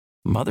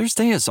Mother's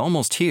Day is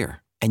almost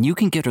here, and you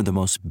can get her the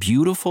most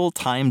beautiful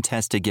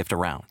time-tested gift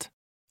around.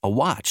 A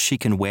watch she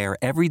can wear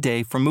every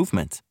day from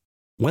Movement.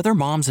 Whether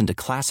mom's into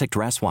classic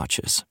dress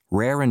watches,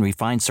 rare and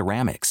refined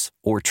ceramics,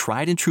 or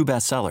tried and true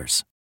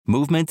bestsellers,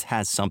 Movement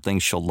has something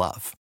she'll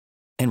love.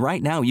 And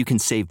right now you can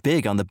save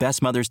big on the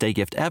best Mother's Day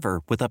gift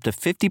ever with up to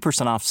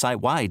 50% off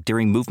site-wide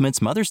during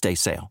Movement's Mother's Day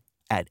sale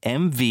at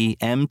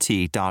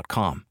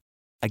MVMT.com.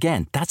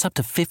 Again, that's up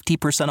to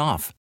 50%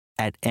 off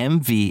at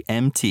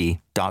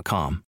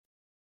MVMT.com.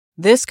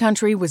 This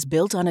country was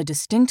built on a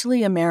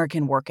distinctly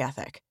American work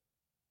ethic.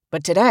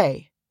 But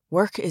today,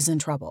 work is in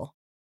trouble.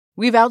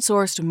 We've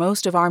outsourced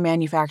most of our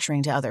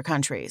manufacturing to other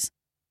countries.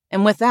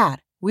 And with that,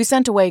 we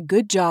sent away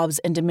good jobs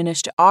and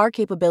diminished our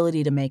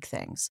capability to make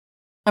things.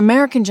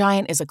 American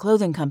Giant is a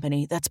clothing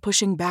company that's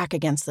pushing back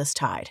against this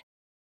tide.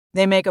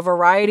 They make a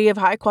variety of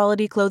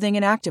high-quality clothing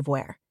and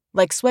activewear,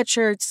 like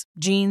sweatshirts,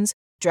 jeans,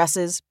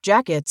 dresses,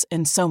 jackets,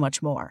 and so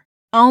much more.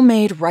 All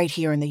made right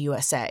here in the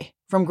USA,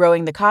 from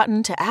growing the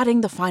cotton to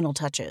adding the final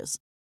touches.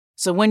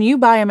 So when you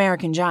buy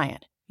American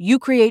Giant, you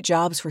create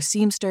jobs for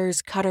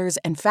seamsters, cutters,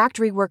 and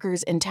factory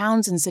workers in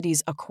towns and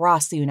cities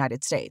across the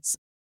United States.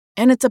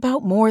 And it's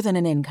about more than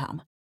an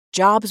income.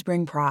 Jobs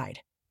bring pride,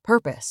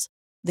 purpose.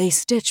 They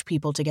stitch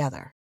people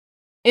together.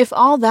 If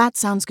all that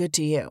sounds good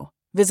to you,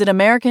 visit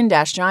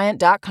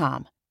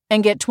American-Giant.com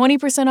and get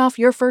 20% off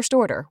your first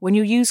order when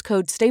you use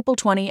code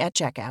STAPLE20 at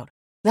checkout.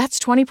 That's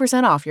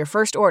 20% off your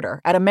first order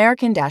at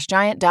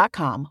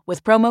American-Giant.com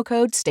with promo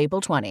code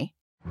STAPLE20.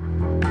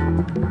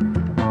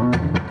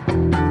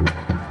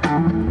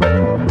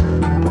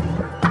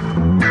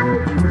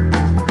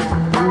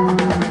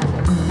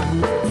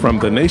 From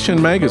The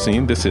Nation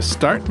magazine, this is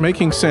Start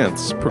Making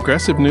Sense,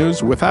 progressive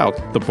news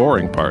without the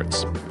boring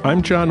parts.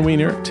 I'm John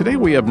Wiener. Today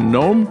we have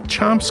Noam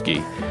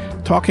Chomsky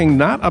talking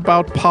not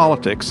about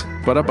politics,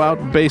 but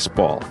about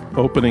baseball.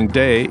 Opening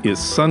day is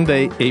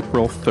Sunday,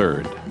 April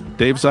 3rd.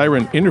 Dave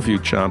Zirin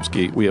interviewed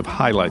Chomsky. We have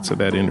highlights of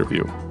that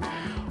interview.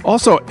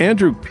 Also,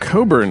 Andrew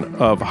Coburn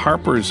of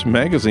Harper's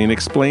Magazine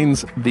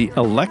explains the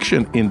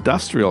election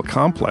industrial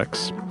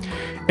complex.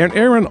 And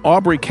Erin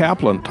Aubrey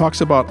Kaplan talks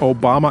about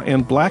Obama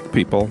and black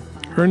people.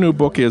 Her new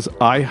book is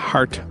I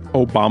Heart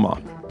Obama.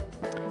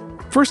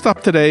 First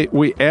up today,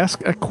 we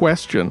ask a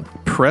question.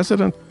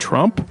 President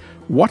Trump?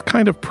 What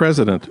kind of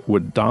president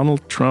would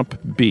Donald Trump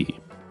be?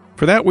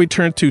 For that, we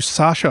turn to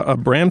Sasha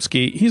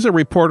Abramsky. He's a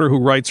reporter who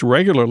writes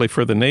regularly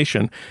for The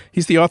Nation.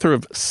 He's the author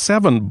of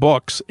 7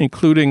 books,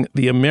 including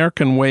The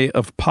American Way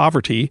of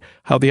Poverty,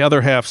 How the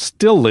Other Half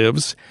Still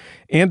Lives,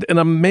 and an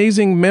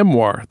amazing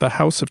memoir, The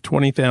House of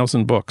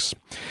 20,000 Books.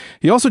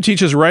 He also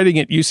teaches writing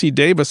at UC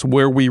Davis,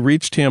 where we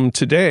reached him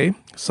today.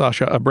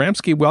 Sasha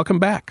Abramsky, welcome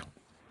back.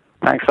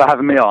 Thanks for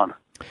having me on.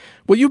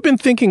 Well, you've been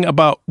thinking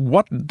about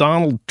what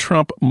Donald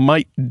Trump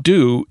might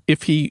do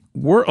if he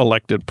were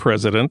elected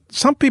president.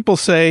 Some people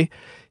say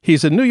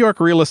he's a New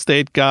York real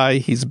estate guy.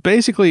 He's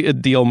basically a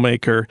deal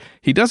maker.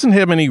 He doesn't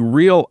have any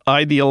real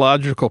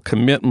ideological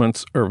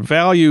commitments or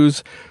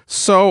values,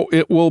 so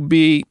it will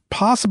be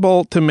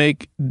possible to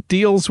make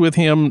deals with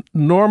him,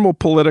 normal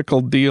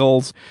political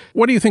deals.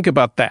 What do you think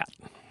about that?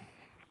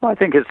 Well, I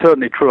think it's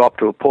certainly true up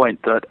to a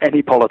point that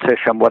any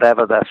politician,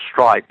 whatever their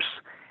stripes,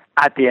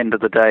 at the end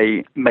of the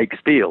day, makes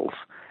deals.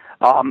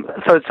 So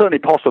it's certainly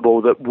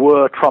possible that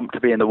were Trump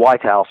to be in the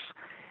White House,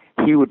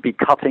 he would be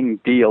cutting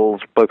deals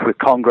both with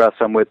Congress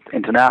and with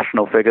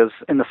international figures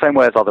in the same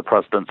way as other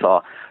presidents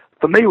are.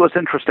 For me, what's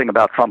interesting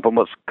about Trump and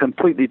what's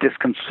completely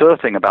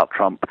disconcerting about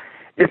Trump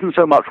isn't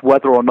so much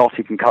whether or not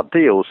he can cut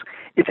deals,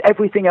 it's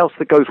everything else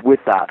that goes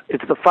with that.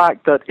 It's the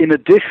fact that in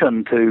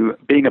addition to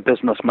being a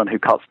businessman who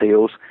cuts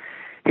deals,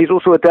 he's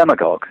also a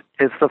demagogue.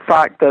 It's the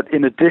fact that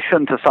in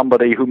addition to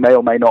somebody who may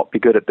or may not be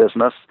good at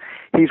business,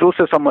 he's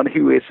also someone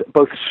who is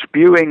both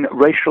spewing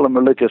racial and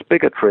religious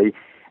bigotry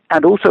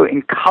and also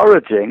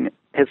encouraging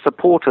his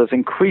supporters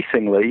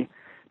increasingly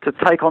to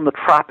take on the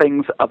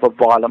trappings of a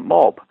violent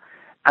mob.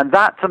 And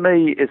that, to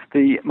me, is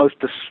the most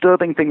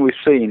disturbing thing we've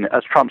seen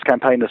as Trump's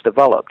campaign has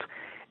developed.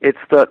 It's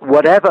that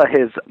whatever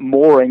his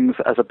moorings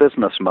as a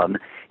businessman,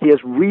 he has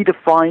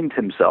redefined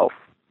himself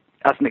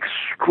as an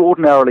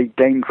extraordinarily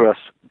dangerous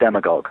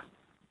demagogue.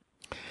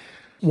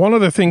 One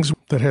of the things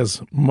that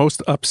has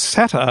most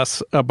upset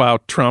us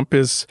about Trump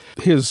is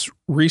his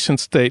recent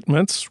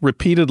statements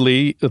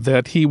repeatedly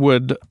that he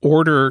would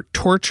order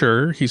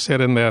torture. He said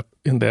in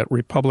that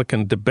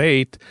Republican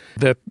debate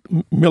that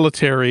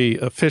military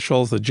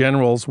officials, the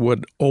generals,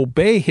 would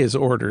obey his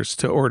orders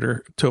to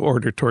order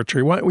torture.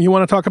 You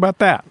want to talk about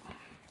that?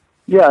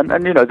 Yeah,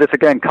 and you know, this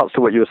again cuts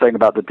to what you were saying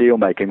about the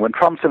deal-making. When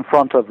Trump's in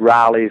front of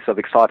rallies of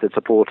excited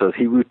supporters,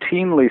 he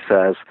routinely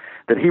says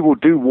that he will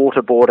do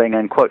waterboarding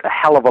and, quote, a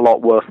hell of a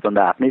lot worse than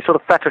that. And he sort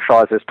of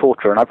fetishizes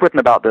torture. And I've written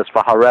about this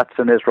for Haaretz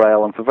in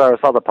Israel and for various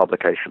other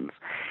publications.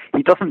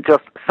 He doesn't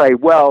just say,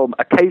 well,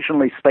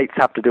 occasionally states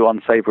have to do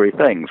unsavory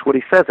things. What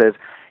he says is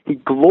he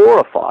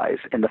glorifies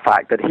in the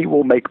fact that he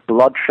will make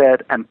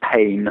bloodshed and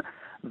pain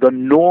the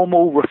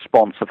normal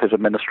response of his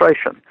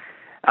administration.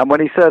 And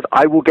when he says,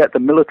 I will get the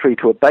military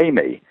to obey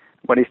me,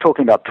 when he's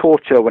talking about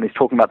torture, when he's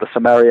talking about the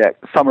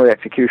summary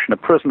execution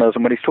of prisoners,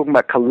 and when he's talking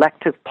about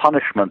collective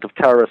punishment of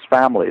terrorist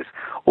families,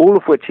 all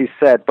of which he's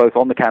said both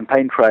on the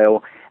campaign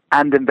trail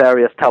and in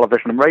various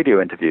television and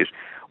radio interviews.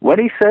 When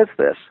he says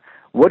this,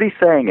 what he's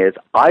saying is,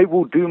 I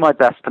will do my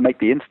best to make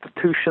the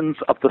institutions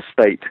of the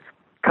state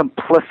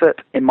complicit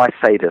in my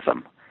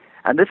sadism.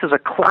 And this is a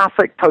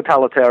classic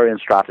totalitarian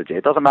strategy.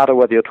 It doesn't matter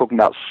whether you're talking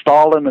about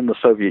Stalin in the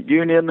Soviet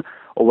Union,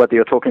 or whether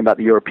you're talking about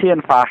the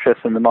European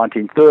fascists in the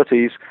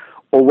 1930s,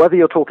 or whether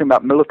you're talking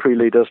about military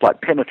leaders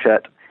like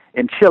Pinochet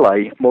in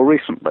Chile more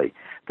recently,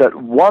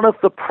 that one of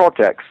the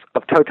projects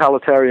of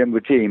totalitarian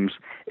regimes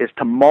is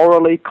to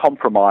morally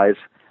compromise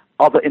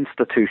other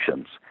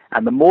institutions.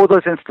 And the more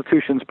those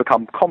institutions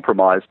become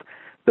compromised,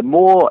 the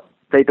more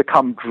they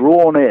become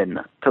drawn in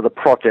to the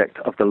project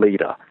of the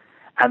leader.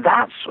 And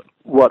that's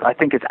what I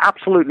think is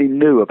absolutely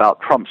new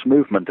about Trump's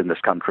movement in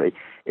this country,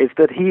 is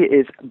that he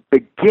is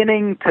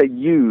beginning to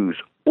use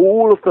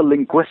all of the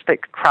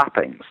linguistic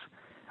trappings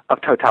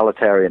of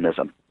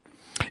totalitarianism.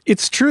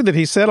 It's true that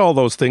he said all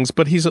those things,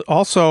 but he's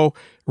also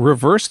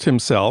reversed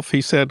himself.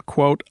 He said,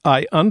 quote,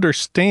 I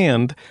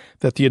understand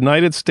that the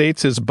United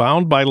States is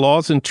bound by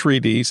laws and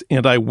treaties,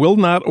 and I will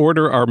not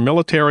order our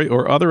military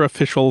or other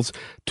officials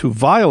to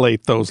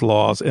violate those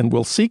laws and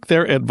will seek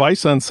their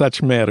advice on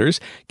such matters.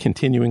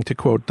 Continuing to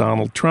quote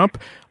Donald Trump,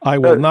 I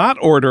will not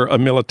order a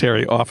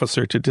military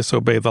officer to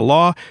disobey the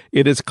law.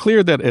 It is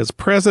clear that as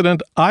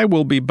president, I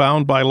will be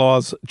bound by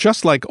laws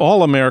just like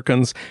all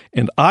Americans,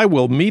 and I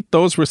will meet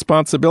those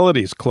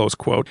responsibilities, close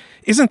quote.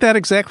 Isn't that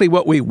exactly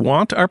what we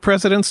want our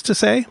presidents to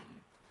say?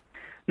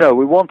 No,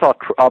 we want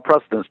our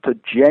presidents to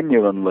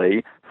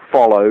genuinely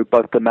follow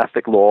both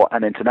domestic law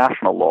and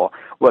international law.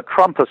 What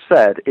Trump has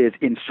said is,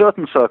 in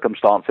certain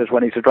circumstances,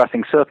 when he's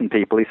addressing certain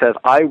people, he says,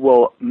 I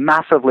will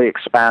massively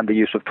expand the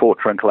use of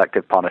torture and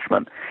collective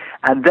punishment.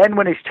 And then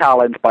when he's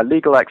challenged by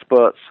legal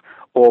experts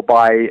or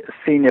by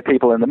senior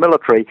people in the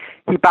military,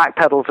 he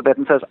backpedals a bit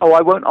and says,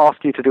 I won't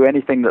ask you to do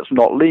anything that's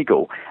not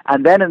legal.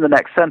 And then in the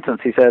next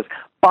sentence he says,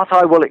 but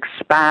I will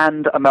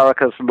expand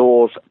America's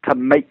laws to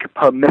make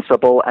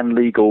permissible and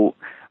legal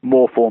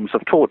more forms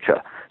of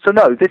torture. So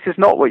no, this is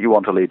not what you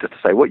want a leader to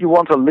say. What you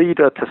want a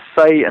leader to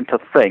say and to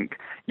think,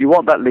 you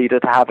want that leader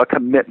to have a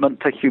commitment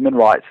to human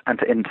rights and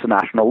to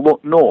international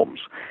norms.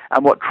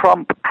 And what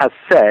Trump has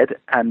said,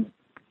 and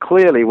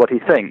clearly what he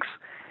thinks,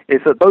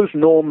 is that those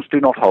norms do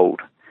not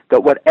hold,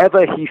 that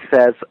whatever he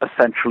says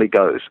essentially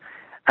goes.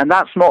 And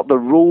that's not the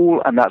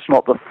rule, and that's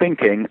not the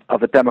thinking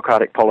of a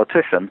democratic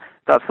politician.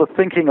 That's the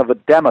thinking of a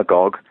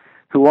demagogue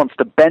who wants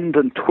to bend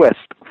and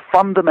twist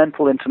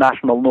fundamental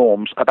international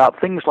norms about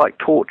things like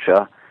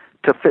torture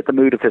to fit the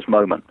mood of his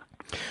moment.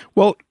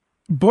 Well,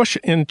 Bush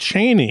and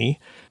Cheney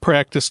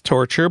practiced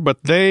torture,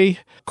 but they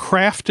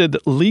crafted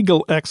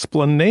legal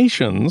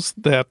explanations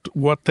that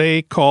what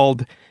they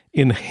called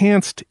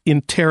enhanced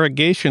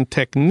interrogation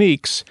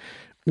techniques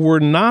were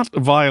not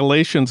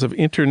violations of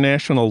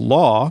international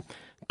law.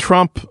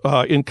 Trump,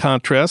 in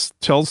contrast,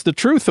 tells the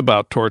truth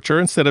about torture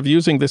instead of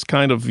using this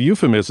kind of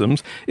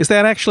euphemisms. Is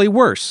that actually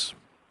worse?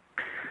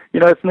 You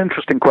know, it's an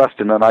interesting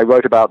question, and I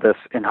wrote about this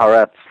in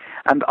Haaretz.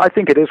 And I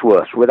think it is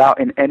worse, without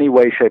in any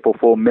way, shape, or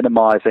form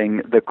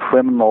minimizing the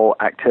criminal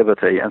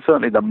activity and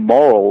certainly the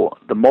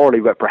morally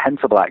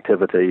reprehensible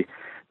activity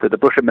that the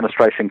Bush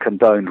administration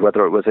condoned,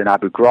 whether it was in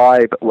Abu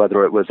Ghraib,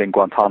 whether it was in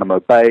Guantanamo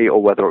Bay,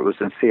 or whether it was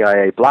in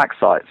CIA black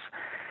sites.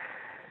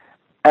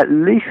 At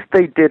least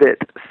they did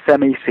it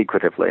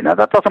semi-secretively. Now,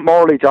 that doesn't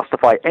morally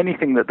justify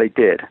anything that they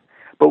did,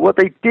 but what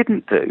they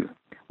didn't do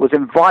was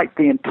invite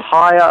the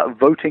entire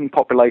voting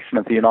population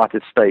of the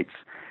United States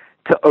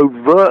to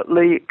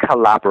overtly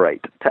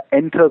collaborate, to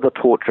enter the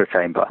torture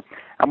chamber.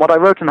 And what I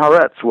wrote in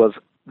Haaretz was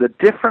the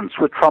difference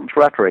with Trump's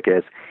rhetoric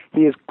is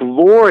he is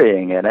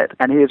glorying in it,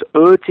 and he is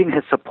urging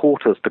his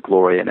supporters to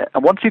glory in it.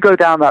 And once you go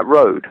down that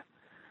road,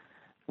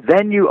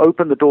 then you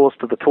open the doors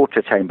to the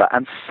torture chamber,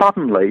 and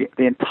suddenly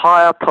the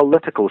entire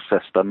political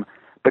system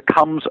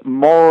becomes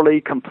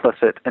morally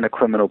complicit in a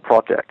criminal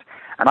project.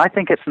 And I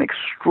think it's an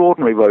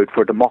extraordinary road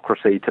for a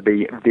democracy to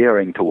be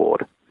veering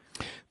toward.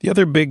 The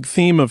other big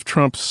theme of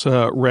Trump's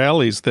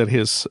rallies that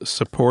his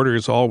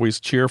supporters always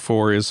cheer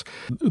for is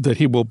that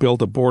he will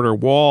build a border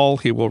wall,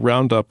 he will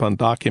round up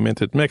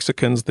undocumented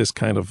Mexicans, this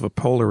kind of a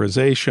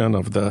polarization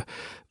of the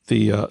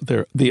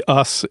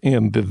us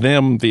and the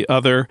them, the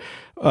other.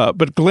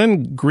 But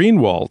Glenn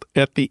Greenwald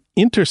at The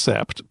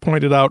Intercept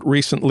pointed out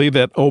recently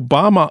that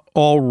Obama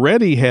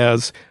already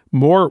has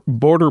more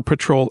Border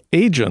Patrol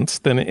agents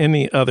than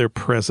any other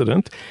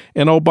president,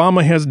 and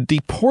Obama has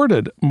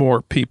deported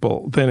more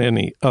people than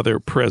any other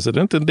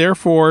president, and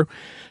therefore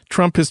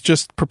Trump is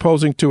just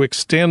proposing to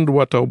extend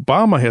what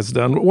Obama has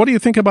done. What do you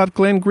think about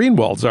Glenn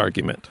Greenwald's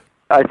argument?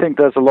 I think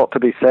there's a lot to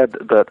be said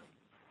that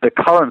the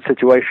current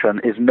situation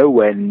is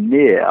nowhere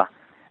near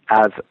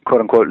as,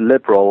 quote-unquote,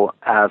 liberal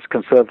as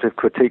conservative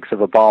critiques of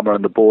Obama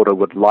and the border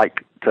would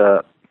like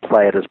to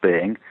play it as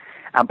being.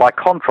 And by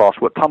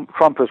contrast, what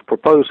Trump is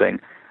proposing,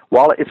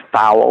 while it is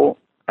foul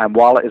and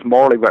while it is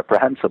morally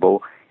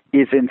reprehensible,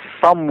 is in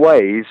some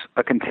ways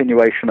a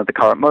continuation of the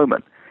current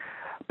moment.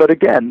 But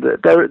again,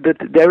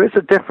 there is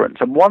a difference,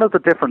 and one of the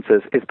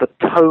differences is the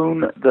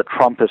tone that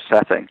Trump is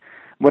setting.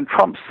 When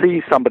Trump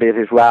sees somebody at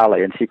his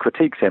rally and he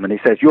critiques him and he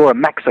says, "You're a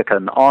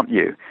Mexican, aren't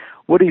you?"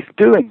 What he's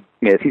doing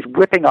is he's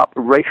whipping up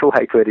racial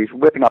hatred, he's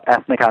whipping up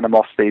ethnic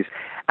animosities,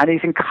 and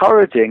he's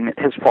encouraging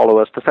his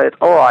followers to say it's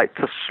all right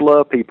to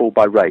slur people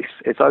by race.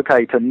 It's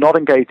okay to not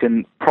engage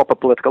in proper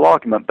political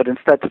argument, but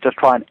instead to just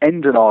try and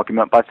end an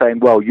argument by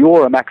saying, well,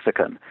 you're a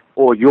Mexican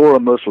or you're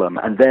a Muslim,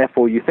 and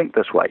therefore you think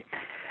this way.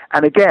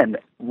 And again,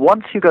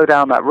 once you go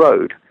down that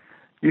road,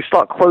 you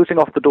start closing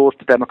off the doors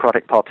to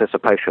democratic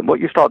participation. What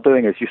you start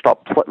doing is you start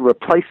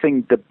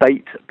replacing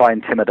debate by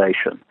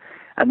intimidation.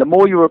 And the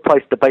more you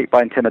replace debate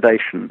by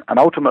intimidation, and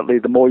ultimately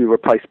the more you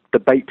replace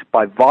debate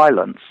by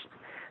violence,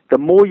 the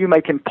more you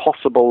make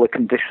impossible the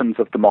conditions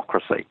of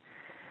democracy.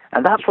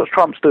 And that's what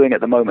Trump's doing at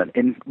the moment.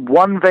 In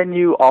one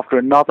venue after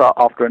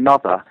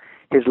another,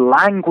 his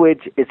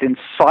language is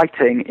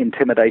inciting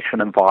intimidation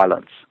and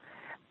violence.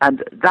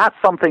 And that's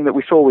something that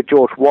we saw with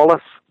George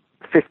Wallace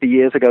 50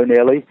 years ago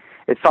nearly.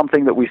 It's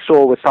something that we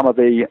saw with some of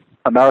the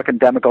American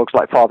demagogues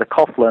like Father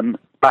Coughlin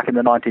back in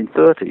the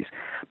 1930s.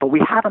 But we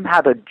haven't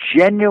had a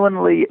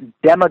genuinely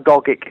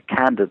demagogic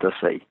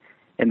candidacy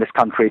in this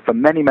country for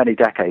many, many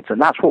decades. And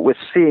that's what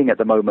we're seeing at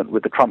the moment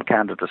with the Trump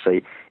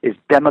candidacy, is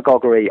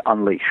demagoguery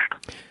unleashed.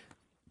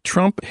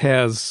 Trump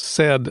has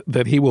said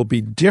that he will be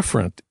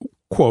different,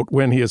 quote,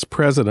 when he is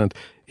president.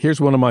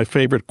 Here's one of my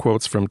favorite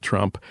quotes from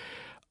Trump.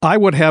 "I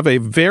would have a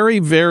very,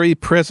 very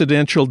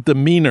presidential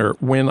demeanor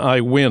when I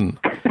win.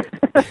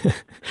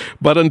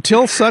 But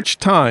until such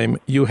time,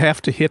 you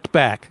have to hit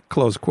back,"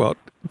 close quote.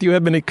 Do you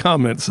have any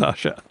comments,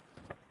 Sasha?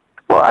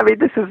 Well, I mean,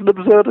 this is an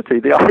absurdity.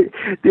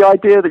 The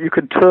idea that you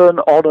can turn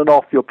on and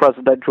off your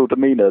presidential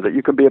demeanor, that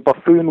you can be a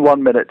buffoon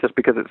 1 minute just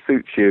because it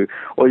suits you,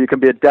 or you can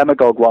be a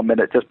demagogue 1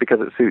 minute just because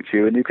it suits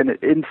you, and you can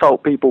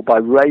insult people by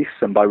race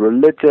and by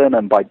religion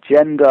and by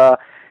gender.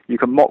 You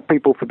can mock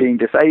people for being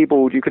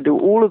disabled. You can do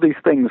all of these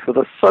things that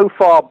are so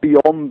far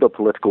beyond the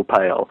political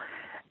pale,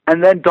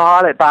 and then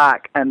dial it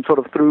back and sort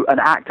of through an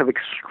act of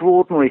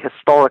extraordinary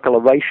historical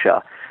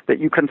erasure that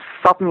you can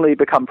suddenly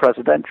become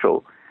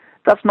presidential.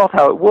 That's not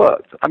how it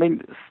worked. I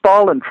mean,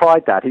 Stalin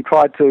tried that. He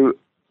tried to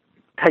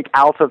take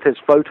out of his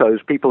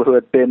photos people who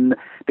had been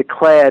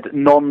declared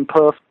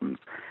non-persons.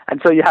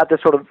 And so you had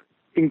this sort of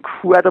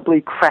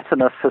incredibly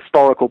cretinous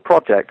historical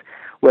project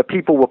where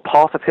people were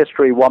part of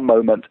history one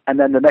moment, and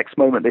then the next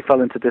moment they fell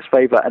into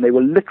disfavor and they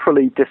were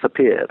literally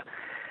disappeared.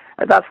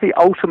 And that's the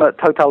ultimate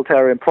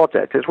totalitarian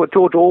project. It's what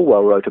George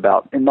Orwell wrote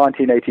about in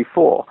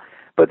 1984.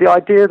 But the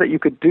idea that you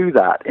could do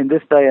that in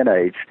this day and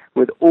age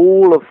with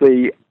all of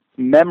the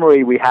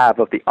memory we have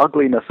of the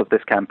ugliness of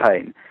this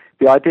campaign,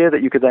 the idea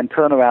that you could then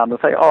turn around and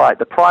say, all right,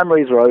 the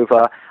primaries are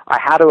over, I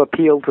had to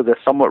appeal to this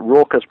somewhat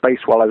raucous base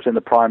while I was in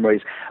the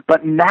primaries,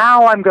 but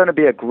now I'm going to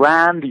be a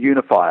grand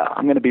unifier.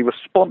 I'm going to be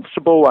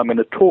responsible, I'm going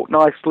to talk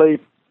nicely,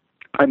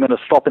 I'm going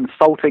to stop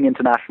insulting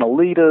international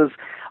leaders,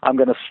 I'm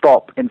going to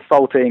stop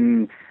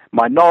insulting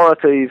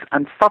minorities,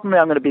 and suddenly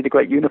I'm going to be the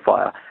great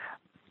unifier.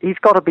 He's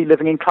got to be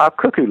living in cloud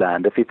cuckoo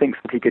land if he thinks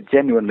that he could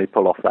genuinely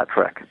pull off that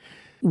trick.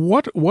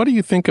 What do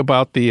you think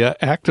about the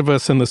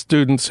activists and the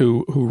students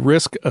who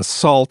risk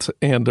assault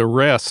and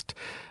arrest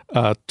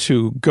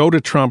to go to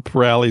Trump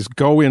rallies,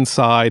 go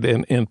inside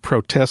and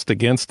protest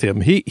against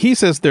him? He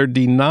says they're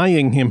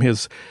denying him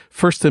his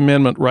First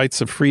Amendment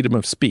rights of freedom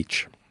of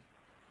speech.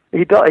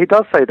 He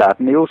does say that,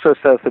 and he also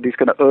says that he's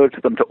going to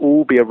urge them to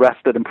all be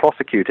arrested and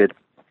prosecuted.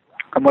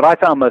 And what I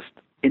found most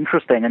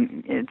interesting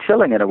and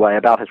chilling in a way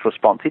about his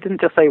response, he didn't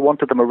just say he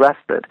wanted them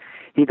arrested.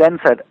 He then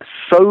said,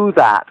 so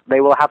that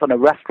they will have an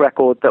arrest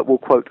record that will,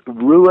 quote,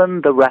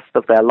 ruin the rest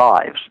of their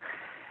lives.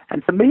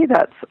 And to me,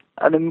 that's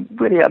a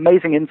really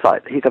amazing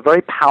insight. He's a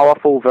very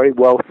powerful, very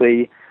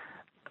wealthy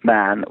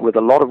man with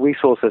a lot of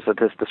resources at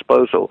his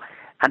disposal.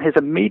 And his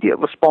immediate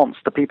response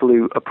to people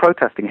who are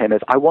protesting him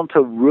is, I want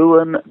to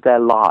ruin their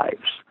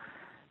lives.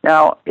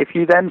 Now, if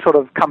you then sort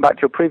of come back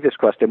to your previous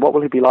question, what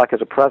will he be like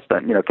as a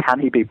president? You know, can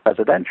he be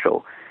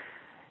presidential?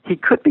 He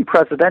could be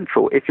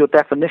presidential if your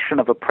definition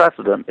of a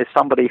president is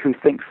somebody who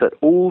thinks that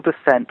all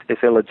dissent is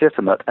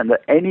illegitimate and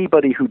that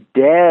anybody who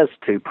dares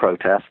to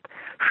protest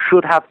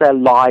should have their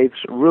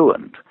lives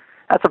ruined.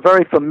 That's a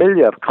very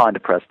familiar kind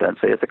of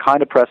presidency. It's the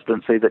kind of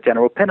presidency that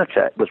General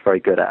Pinochet was very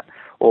good at,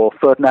 or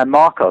Ferdinand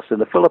Marcos in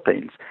the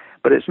Philippines.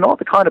 But it's not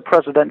the kind of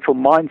presidential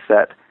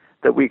mindset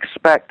that we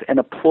expect in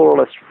a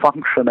pluralist,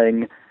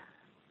 functioning,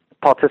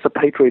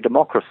 participatory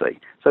democracy.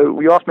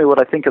 So you asked me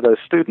what I think of those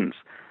students.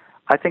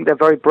 I think they're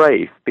very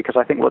brave, because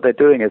I think what they're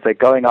doing is they're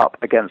going up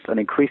against an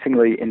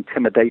increasingly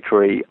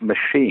intimidatory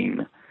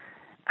machine,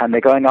 and they're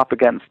going up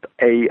against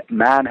a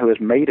man who has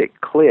made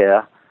it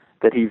clear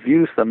that he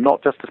views them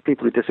not just as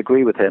people who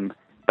disagree with him,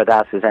 but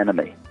as his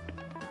enemy.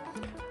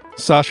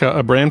 Sasha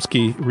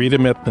Abramsky, read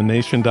him at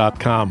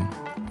thenation.com.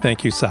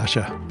 Thank you,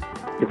 Sasha.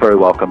 You're very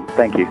welcome.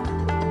 Thank you.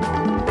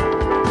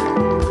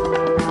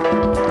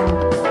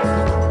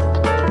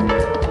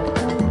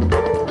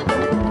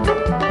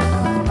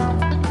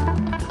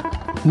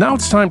 Now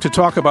it's time to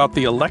talk about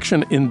the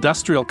election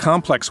industrial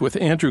complex with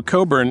Andrew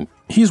Coburn.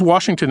 He's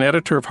Washington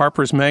editor of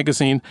Harper's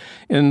Magazine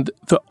and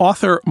the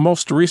author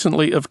most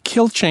recently of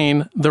Kill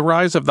Chain, The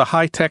Rise of the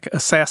High-Tech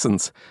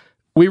Assassins.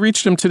 We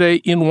reached him today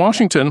in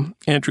Washington.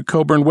 Andrew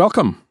Coburn,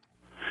 welcome.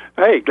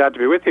 Hey, glad to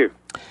be with you.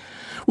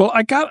 Well,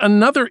 I got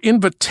another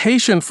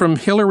invitation from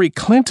Hillary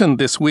Clinton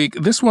this week.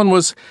 This one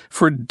was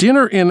for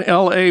dinner in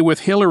L.A.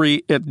 with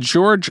Hillary at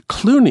George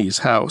Clooney's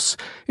house.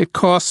 It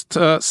cost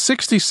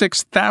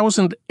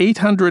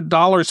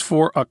 $66,800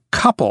 for a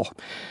couple.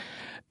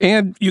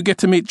 And you get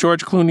to meet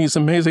George Clooney's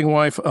amazing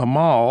wife,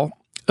 Amal.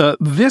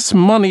 This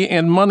money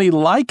and money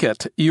like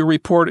it, you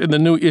report in the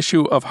new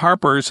issue of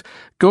Harper's,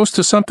 goes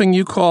to something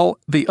you call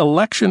the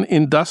election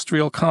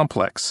industrial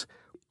complex.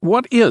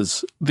 What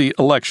is the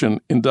election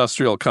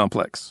industrial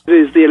complex? It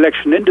is the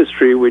election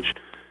industry, which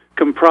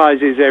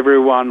comprises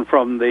everyone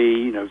from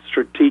the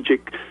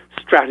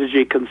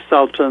strategy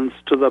consultants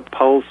to the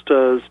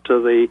pollsters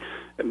to the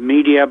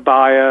media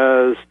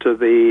buyers to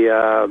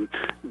the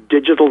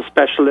digital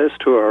specialists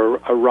who are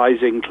a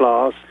rising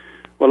class.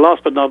 Well,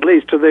 last but not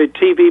least, to the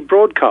TV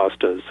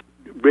broadcasters.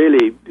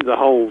 Really, the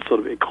whole sort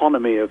of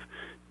economy of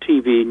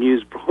TV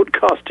news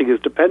broadcasting is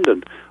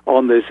dependent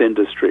on this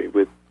industry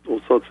with all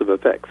sorts of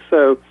effects.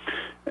 So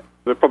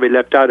we've probably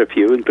left out a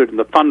few, including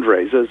the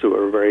fundraisers, who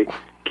are a very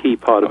key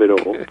part of it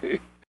all.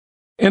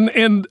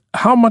 And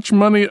how much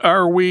money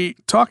are we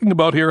talking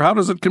about here? How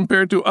does it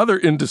compare to other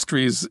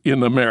industries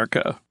in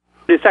America?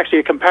 It's actually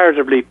a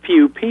comparatively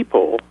few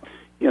people.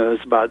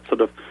 It's about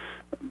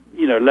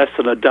less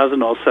than a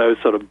dozen or so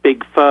sort of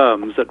big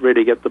firms that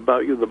really get the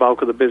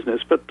bulk of the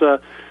business. But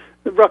the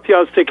rough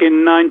yardstick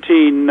in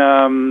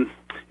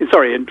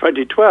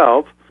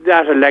 2012,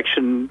 that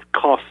election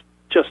cost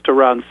just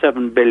around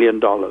 $7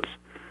 billion.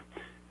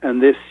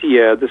 And this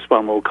year, this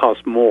one will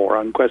cost more,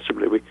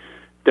 unquestionably. We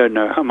don't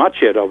know how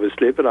much yet,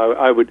 obviously, but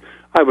I would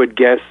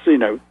guess,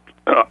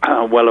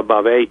 well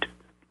above 8.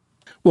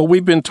 Well,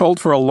 we've been told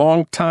for a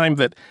long time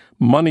that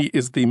money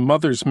is the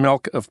mother's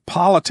milk of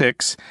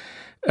politics.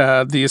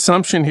 The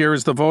assumption here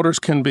is the voters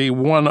can be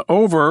won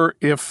over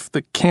if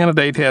the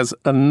candidate has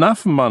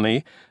enough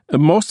money.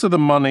 Most of the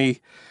money,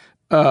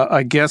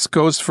 I guess,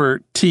 goes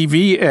for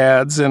TV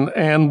ads,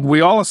 and we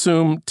all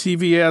assume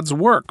TV ads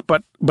work.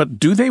 But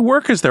do they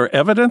work? Is there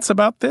evidence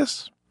about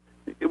this?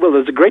 Well,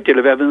 there's a great deal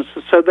of evidence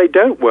so they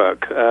don't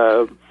work.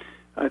 I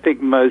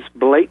think most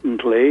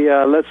blatantly,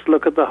 let's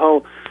look at the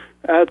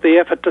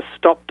effort to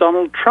stop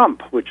Donald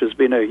Trump, which has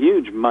been a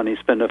huge money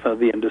spender for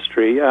the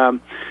industry.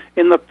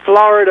 In the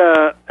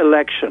Florida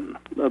election,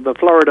 the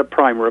Florida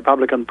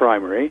Republican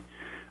primary,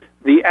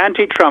 the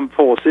anti-Trump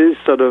forces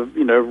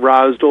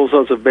roused all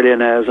sorts of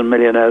billionaires and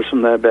millionaires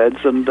from their beds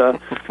and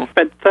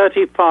spent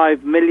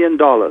 $35 million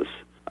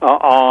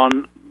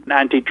on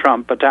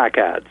anti-Trump attack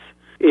ads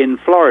in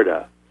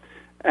Florida.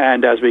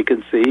 And as we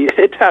can see,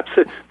 it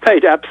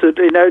made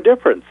absolutely no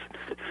difference.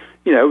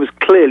 It was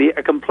clearly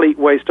a complete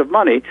waste of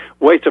money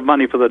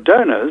for the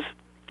donors,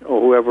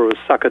 or whoever was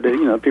suckered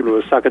in, people who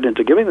were suckered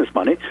into giving this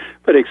money,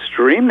 but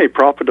extremely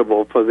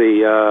profitable for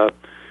the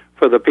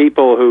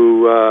people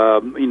who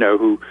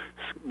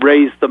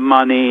raised the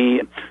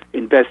money,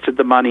 invested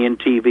the money in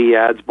TV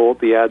ads, bought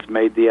the ads,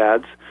 made the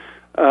ads.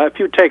 If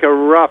you take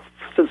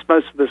since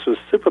most of this was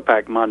super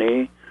PAC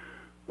money,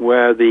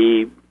 where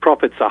the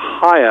profits are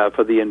higher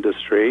for the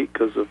industry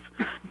because of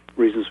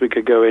reasons we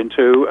could go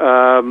into,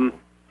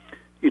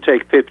 you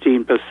take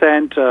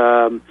 15%.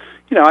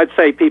 I'd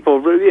say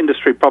the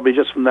industry probably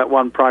just from that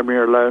one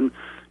primary alone,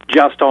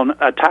 just on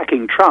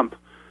attacking Trump,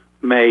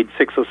 made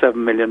 $6 or $7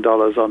 million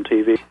on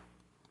TV.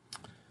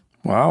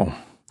 Wow.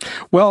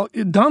 Well,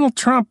 Donald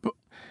Trump,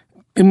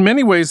 in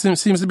many ways,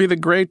 seems to be the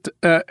great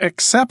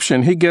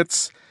exception. He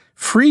gets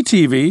free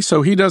TV,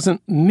 so he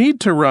doesn't need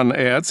to run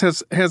ads.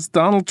 Has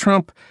Donald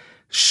Trump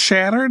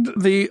shattered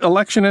the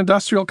election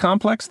industrial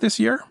complex this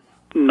year?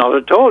 Not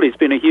at all. He's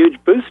been a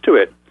huge boost to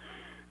it.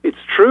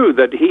 It's true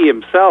that he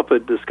himself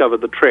had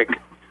discovered the trick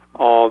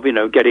of,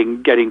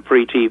 getting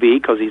free TV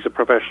because he's a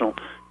professional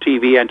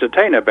TV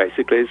entertainer,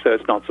 basically, so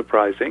it's not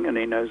surprising, and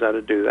he knows how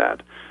to do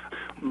that.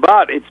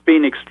 But it's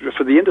been,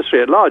 for the industry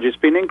at large, it's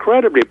been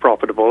incredibly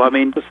profitable. I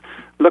mean, just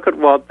look at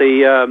what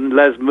the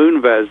Les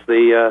Moonves,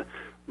 the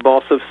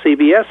boss of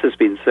CBS, has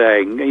been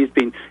saying.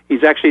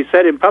 He's actually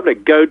said in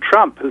public, "Go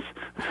Trump,"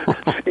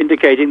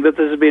 indicating that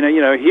this has been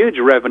a huge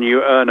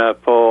revenue earner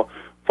for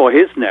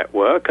his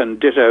network, and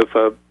ditto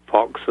for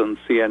Fox and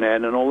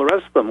CNN and all the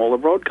rest of them, all the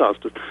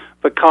broadcasters,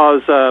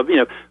 because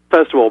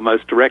first of all,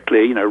 most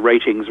directly,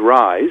 ratings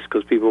rise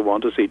because people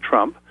want to see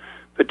Trump.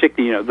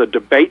 Particularly, the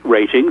debate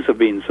ratings have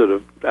been sort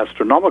of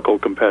astronomical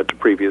compared to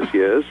previous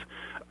years.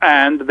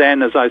 And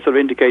then, as I sort of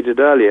indicated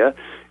earlier,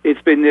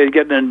 it's been to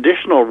get an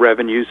additional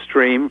revenue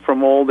stream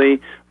from all the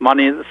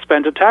money that's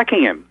spent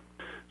attacking him.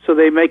 So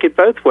they make it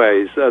both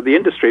ways. The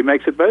industry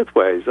makes it both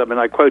ways. I mean,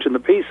 I quote in the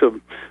piece of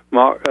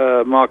Mark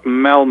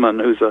Mellman,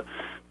 who's a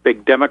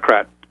big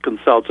Democrat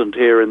consultant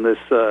here in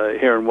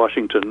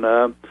Washington,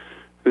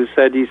 who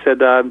said,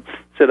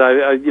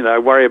 I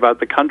worry about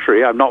the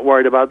country. I'm not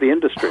worried about the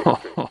industry.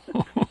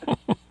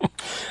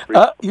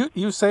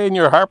 You say in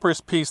your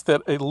Harper's piece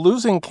that a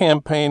losing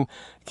campaign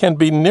can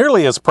be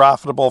nearly as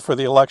profitable for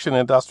the election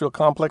industrial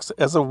complex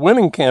as a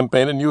winning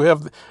campaign, and you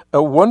have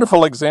a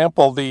wonderful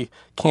example, the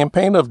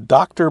campaign of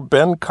Dr.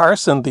 Ben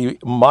Carson, the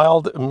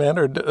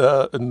mild-mannered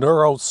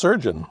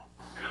neurosurgeon.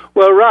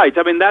 Well, right.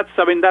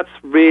 That's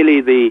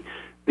really the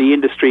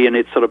industry in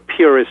its sort of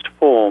purest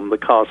form, the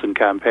Carson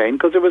campaign,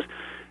 because it was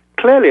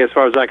clearly, as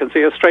far as I can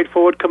see, a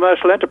straightforward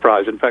commercial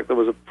enterprise. In fact, there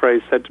was a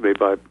phrase said to me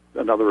by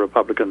another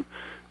Republican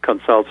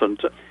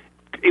consultant.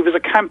 It was a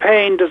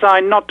campaign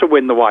designed not to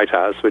win the White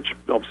House, which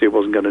obviously it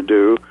wasn't going to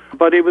do,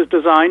 but it was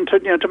designed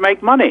to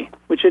make money,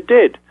 which it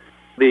did.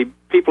 The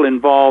people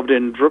involved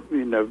in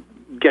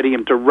getting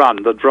him to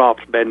run the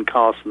draft Ben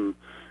Carson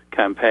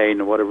campaign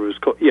or whatever it was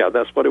called. Yeah,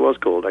 that's what it was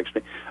called,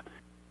 actually.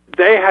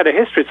 They had a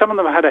history. Some of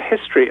them had a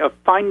history of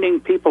finding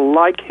people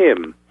like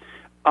him,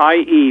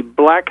 i.e.,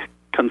 black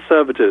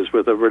conservatives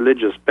with a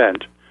religious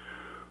bent,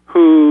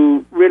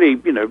 who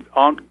really,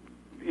 aren't,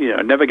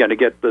 never going to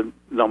get the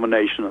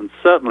nomination and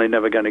certainly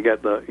never going to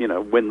get the,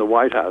 win the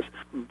White House,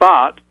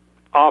 but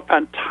are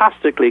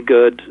fantastically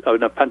good,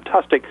 a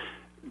fantastic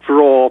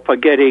draw for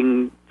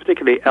getting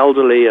particularly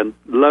elderly and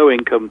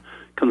low-income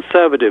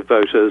conservative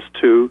voters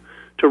to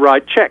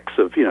write checks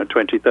of, $20,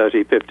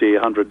 $30,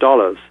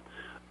 $50,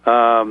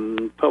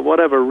 $100. For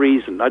whatever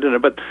reason, I don't know,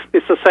 but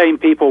it's the same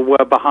people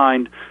were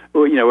behind,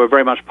 were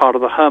very much part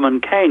of the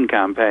Herman Cain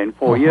campaign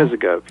 4 years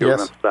ago, if you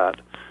remember that.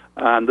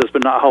 And there's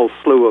been a whole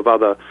slew of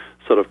other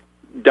sort of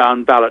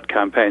down-ballot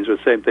campaigns with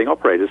same thing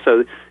operators.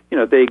 So,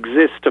 they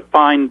exist to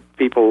find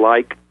people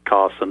like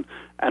Carson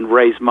and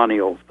raise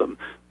money off them.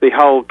 The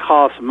whole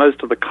Carson,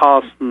 most of the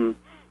Carson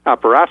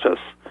apparatus,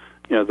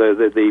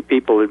 the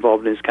people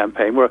involved in his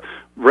campaign were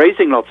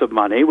raising lots of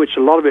money, which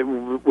a lot of it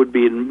would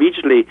be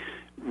immediately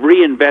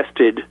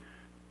reinvested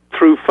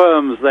through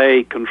firms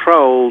they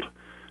controlled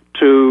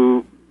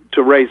to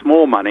raise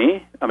more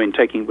money. I mean,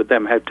 taking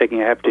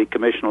a hefty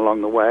commission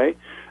along the way,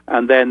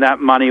 and then that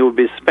money would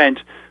be spent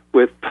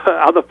with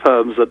other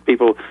firms that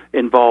people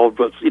involved,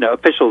 with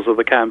officials of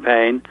the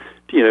campaign,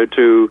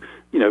 to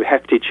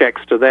hefty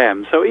checks to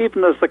them. So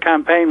even as the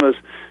campaign was,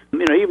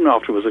 even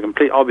after it was a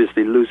complete,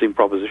 obviously losing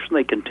proposition,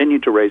 they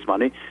continued to raise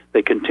money.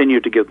 They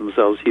continued to give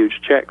themselves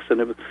huge checks,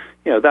 and it was,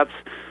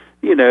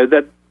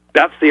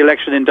 that's the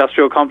election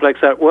industrial complex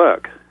at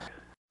work.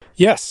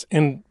 Yes,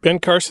 and Ben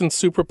Carson's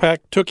super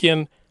PAC took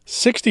in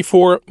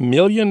 $64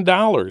 million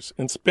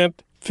and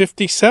spent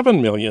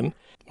 $57 million,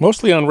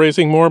 mostly on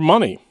raising more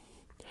money.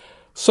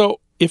 So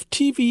if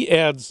TV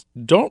ads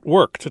don't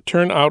work to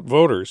turn out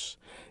voters,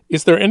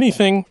 is there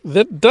anything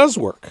that does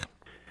work?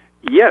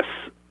 Yes.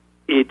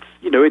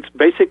 It's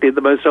basically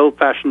the most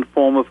old-fashioned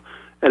form of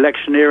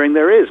electioneering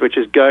there is, which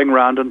is going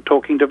around and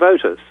talking to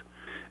voters.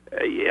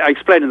 I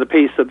explained in the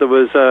piece that there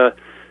was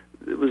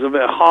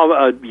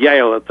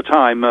Yale at the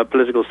time, a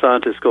political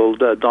scientist called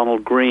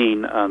Donald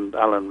Green and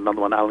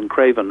Alan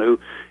Craven, who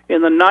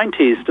in the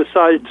 90s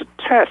decided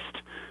to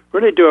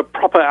really do a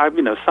proper,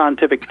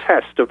 scientific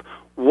test of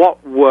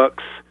what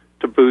works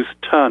to boost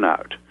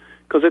turnout.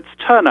 Because it's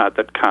turnout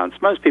that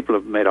counts. Most people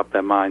have made up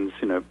their minds,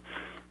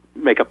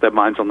 make up their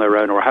minds on their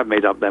own, or have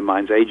made up thean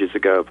minds ages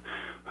ago of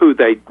who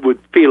they would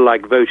feel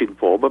like voting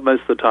for, but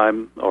most of the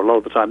time, or a lot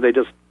of the time, they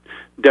just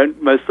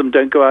don't, most of them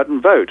don't go out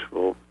and vote,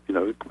 or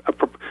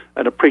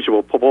an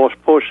appreciable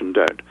proportion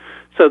don't.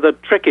 So the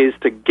trick is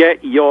to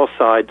get your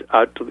side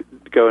out to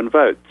go and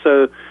vote.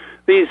 So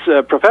these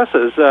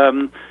professors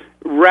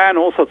ran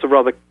all sorts of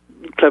rather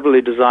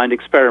cleverly designed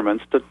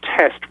experiments to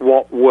test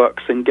what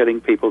works in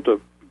getting people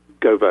to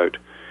go vote.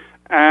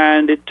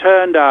 And it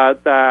turned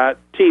out that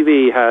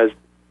TV has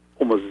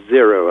almost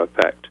zero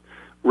effect.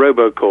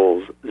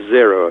 Robocalls,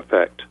 zero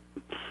effect.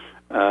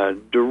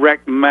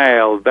 Direct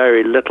mail,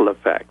 very little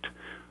effect.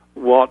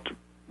 What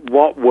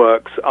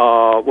works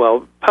are,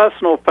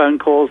 personal phone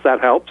calls, that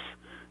helps.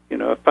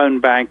 A phone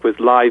bank with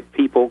live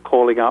people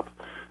calling up,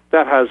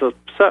 that has a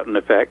certain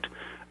effect.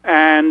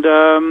 And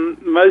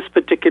most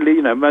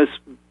particularly, most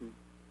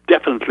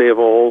definitely of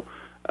all,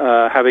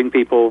 having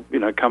people,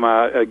 come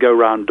out, go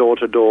around door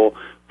to door,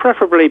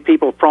 preferably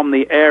people from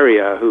the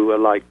area who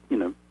are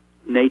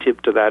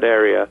native to that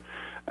area,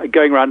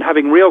 going around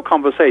having real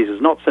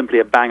conversations, not simply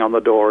a bang on the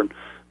door and,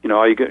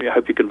 I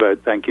hope you can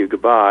vote, thank you,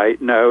 goodbye.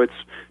 No, it's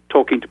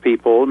talking to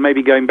people,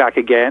 maybe going back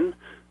again.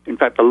 In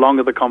fact, the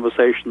longer the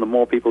conversation, the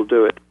more people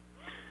do it,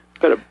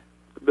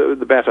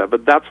 the better.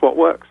 But that's what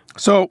works.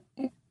 So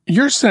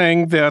you're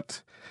saying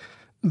that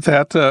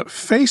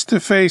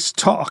face-to-face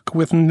talk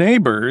with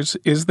neighbors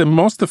is the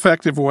most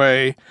effective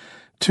way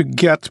to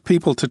get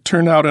people to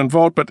turn out and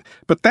vote, but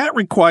that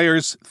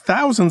requires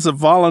thousands of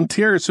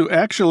volunteers who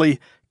actually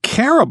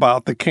care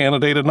about the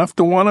candidate enough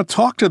to want to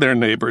talk to their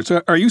neighbors.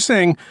 Are you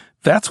saying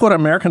that's what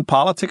American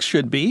politics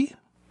should be?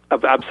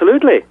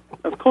 Absolutely.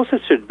 Of course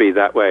it should be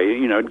that way.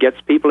 It gets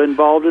people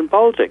involved in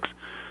politics.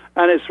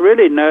 And it's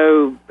really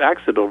no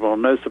accident or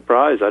no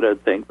surprise, I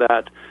don't think,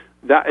 that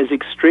is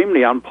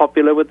extremely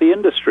unpopular with the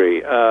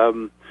industry.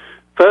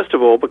 First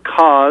of all,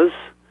 because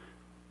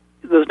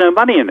there's no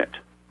money in it.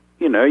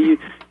 You know, you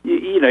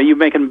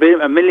make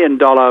 $1 million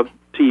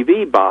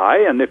TV buy,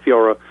 and if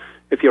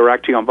you're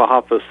acting on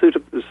behalf of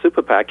a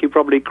super PAC, you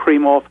probably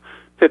cream off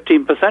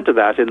 15% of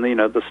that in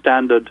the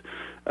standard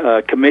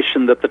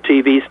commission that the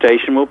TV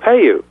station will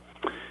pay you.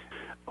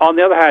 On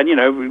the other hand,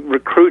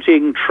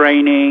 recruiting,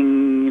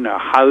 training,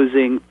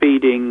 housing,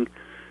 feeding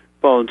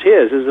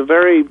volunteers is a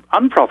very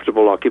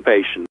unprofitable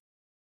occupation.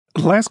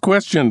 Last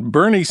question.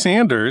 Bernie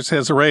Sanders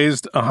has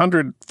raised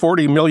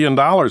 $140 million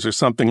or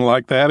something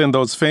like that in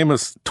those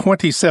famous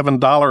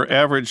 $27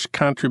 average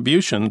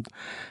contribution.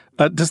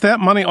 Does that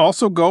money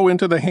also go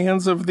into the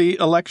hands of the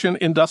election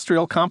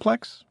industrial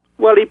complex?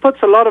 Well, he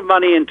puts a lot of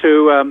money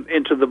into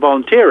the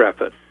volunteer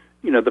effort.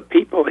 The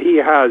people he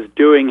has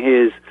doing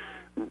his,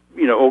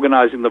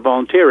 organizing the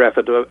volunteer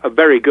effort are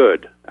very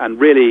good and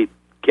really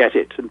get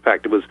it. In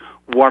fact, it was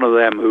one of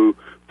them who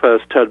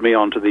first turned me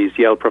on to these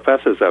Yale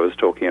professors I was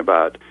talking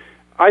about.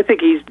 I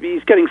think he's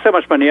getting so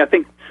much money. I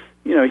think,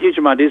 a huge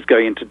amount is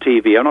going into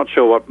TV. I'm not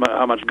sure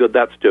how much good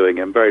that's doing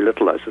him. Very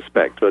little, I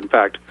suspect. But in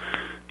fact,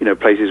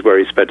 places where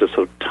he spent a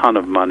sort of ton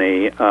of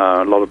money,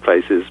 a lot of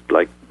places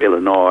like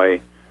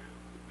Illinois,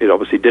 it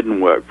obviously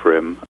didn't work for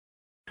him.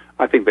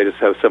 I think they just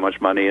have so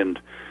much money, and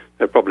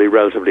they're probably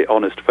relatively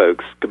honest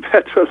folks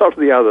compared to a lot of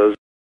the others.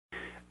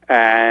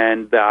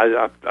 And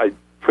I'm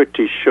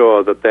pretty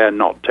sure that they're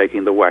not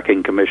taking the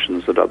whacking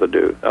commissions that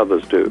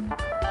others do.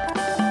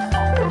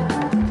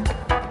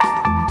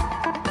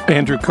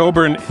 Andrew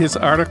Coburn, his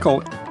article,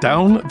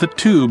 Down the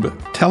Tube,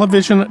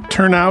 Television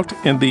Turnout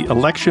in the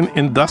Election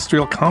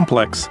Industrial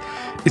Complex,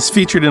 is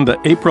featured in the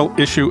April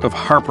issue of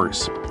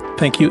Harper's.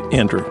 Thank you,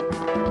 Andrew.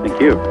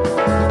 Thank you.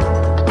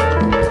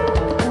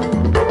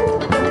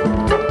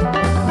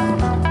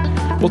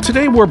 Well,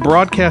 today we're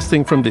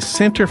broadcasting from the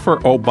Center for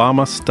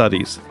Obama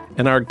Studies,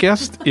 and our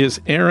guest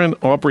is Erin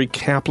Aubrey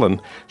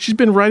Kaplan. She's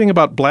been writing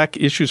about black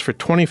issues for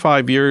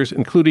 25 years,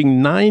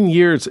 including 9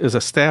 years as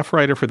a staff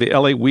writer for the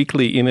LA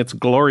Weekly in its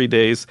glory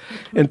days,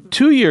 and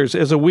 2 years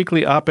as a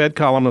weekly op-ed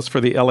columnist for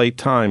the LA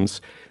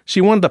Times. She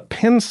won the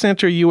Penn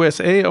Center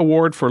USA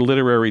Award for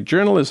Literary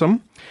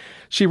Journalism.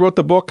 She wrote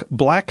the book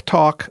Black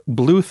Talk,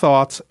 Blue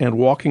Thoughts, and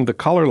Walking the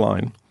Color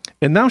Line.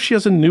 And now she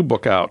has a new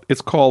book out.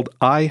 It's called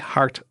I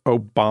Heart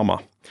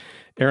Obama.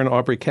 Erin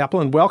Aubrey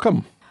Kaplan,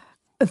 welcome.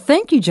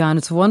 Thank you, John.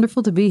 It's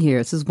wonderful to be here.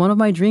 This is one of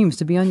my dreams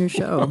to be on your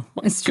show.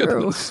 It's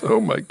true. Oh,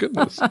 my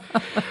goodness.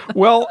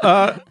 Well,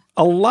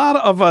 a lot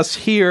of us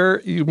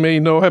here, you may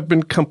know, have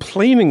been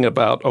complaining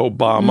about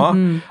Obama.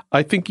 Mm-hmm.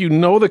 I think you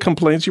know the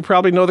complaints. You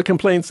probably know the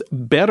complaints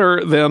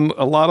better than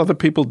a lot of the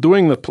people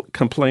doing the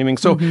complaining.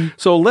 So,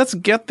 So let's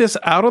get this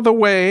out of the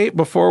way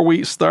before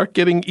we start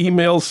getting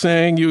emails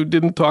saying you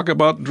didn't talk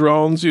about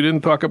drones, you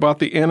didn't talk about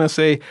the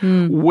NSA.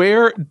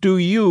 Where do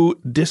you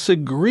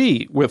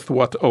disagree with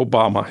what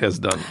Obama has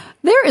done?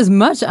 There is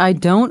much I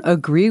don't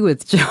agree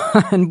with,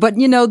 John. But,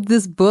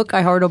 this book,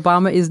 I Heart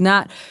Obama, is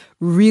not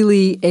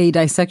really a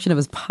dissection of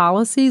his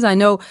policies. I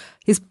know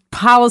his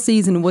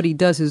policies and what he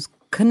does is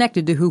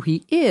connected to who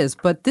he is,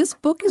 but this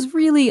book is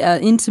really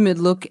an intimate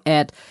look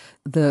at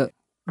the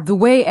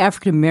way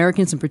African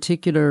Americans in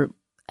particular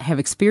have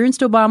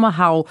experienced Obama,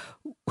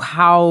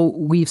 how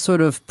we've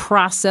sort of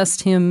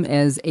processed him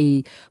as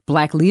a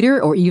black leader,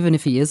 or even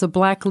if he is a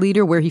black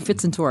leader, where he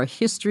fits into our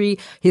history,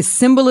 his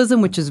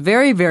symbolism, which is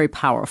very, very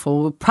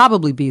powerful, will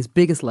probably be his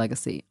biggest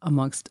legacy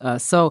amongst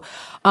us. So,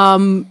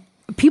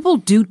 people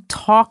do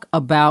talk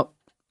about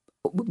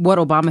what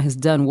Obama has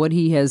done, what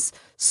he has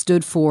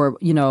stood for,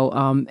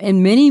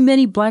 and many,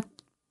 many black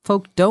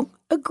folk don't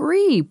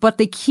agree, but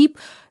they keep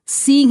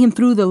seeing him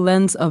through the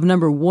lens of,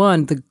 number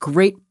one, the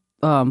great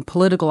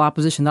political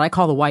opposition that I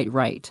call the white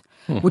right,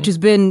 which has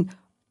been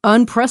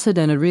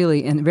unprecedented,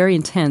 really, and very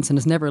intense and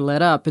has never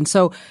let up. And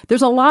so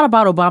there's a lot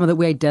about Obama that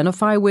we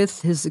identify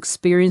with, his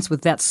experience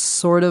with that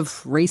sort of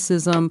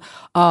racism.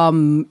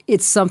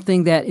 It's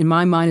something that, in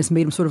my mind, has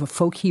made him sort of a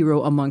folk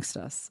hero amongst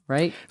us,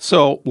 right?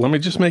 So let me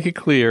just make it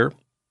clear.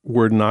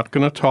 We're not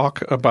going to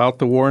talk about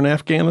the war in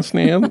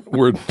Afghanistan.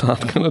 We're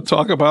not going to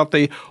talk about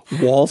the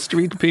Wall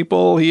Street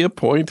people he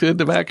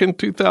appointed back in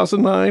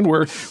 2009,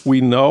 where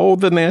we know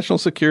the national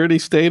security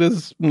state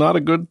is not a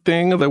good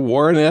thing. The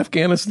war in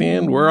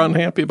Afghanistan, we're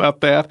unhappy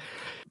about that.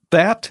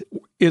 That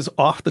is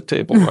off the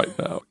table right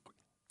now.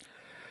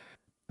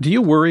 Do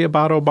you worry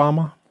about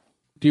Obama?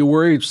 Do you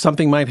worry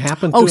something might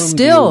happen to him?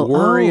 Still. Do you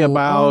worry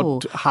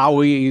about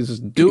how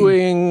he's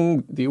doing?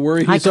 Do you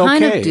worry he's okay?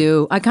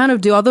 I kind of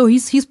do. Although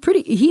he's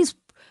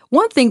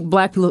one thing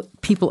black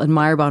people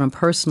admire about him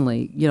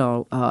personally,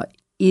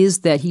 is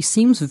that he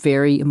seems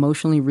very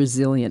emotionally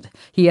resilient.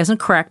 He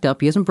hasn't cracked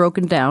up. He hasn't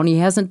broken down. He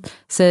hasn't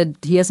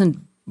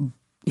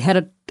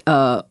had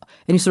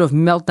any sort of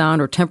meltdown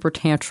or temper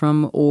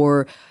tantrum,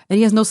 and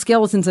he has no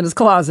skeletons in his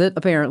closet,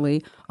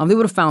 apparently. They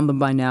would have found them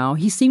by now.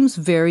 He seems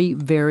very,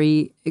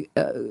 very,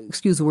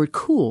 excuse the word,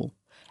 cool.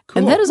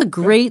 And that is a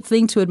great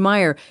thing to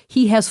admire.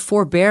 He has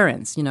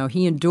forbearance.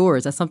 He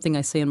endures. That's something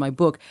I say in my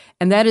book.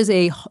 And that is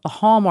a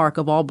hallmark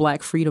of all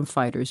black freedom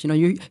fighters.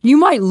 You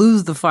might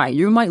lose the fight.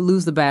 You might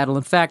lose the battle.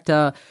 In fact,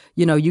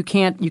 you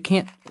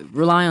can't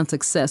rely on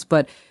success,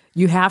 but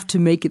You have to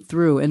make it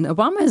through. And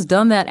Obama has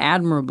done that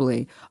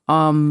admirably,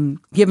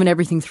 given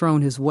everything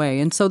thrown his way.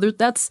 And so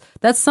that's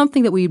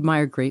something that we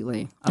admire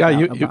greatly about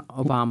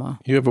Obama.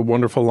 You have a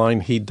wonderful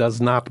line, he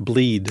does not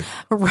bleed.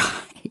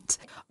 Right.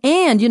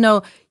 And,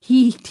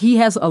 he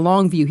has a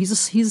long view. He's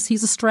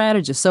a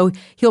strategist. So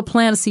he'll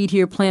plant a seed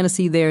here, plant a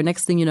seed there.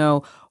 Next thing you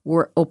know,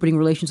 we're opening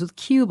relations with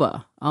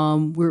Cuba.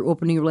 We're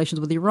opening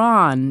relations with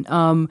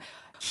Iran.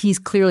 He's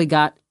clearly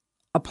got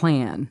a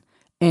plan.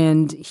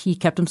 And he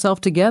kept himself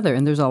together,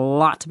 and there's a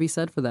lot to be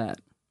said for that.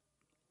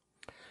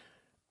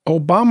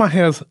 Obama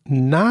has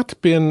not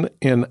been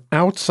an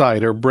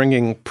outsider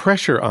bringing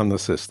pressure on the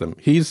system.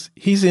 He's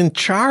in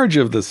charge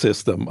of the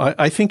system.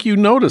 I think you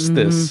noticed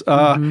this.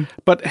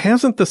 But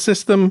hasn't the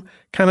system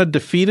kind of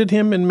defeated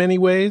him in many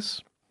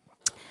ways?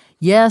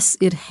 Yes,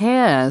 it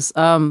has.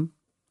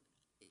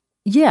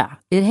 Yeah,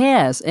 it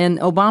has. And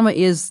Obama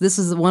this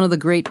is one of the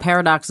great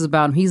paradoxes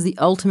about him. He's the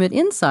ultimate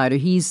insider.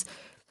 He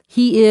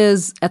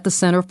is at the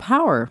center of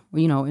power,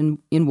 in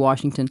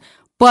Washington.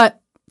 But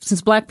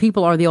since Black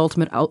people are the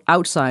ultimate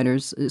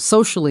outsiders,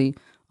 socially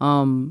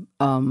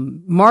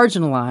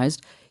marginalized,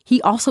 he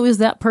also is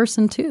that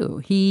person too.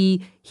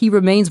 He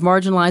remains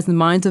marginalized in the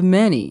minds of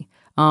many.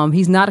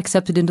 He's not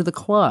accepted into the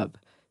club.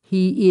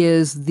 He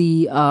is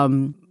the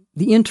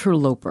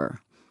interloper.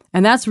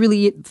 And that's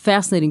really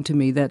fascinating to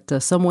me,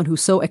 that someone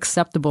who's so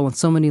acceptable on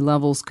so many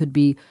levels could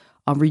be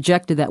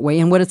rejected that way.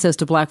 And what it says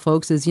to Black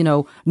folks is,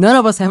 none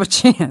of us have a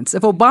chance.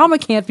 If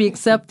Obama can't be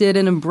accepted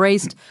and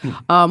embraced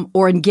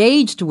or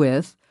engaged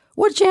with,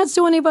 what chance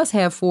do any of us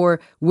have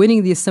for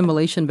winning the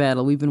assimilation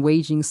battle we've been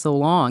waging so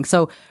long?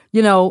 So,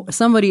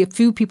 a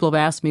few people have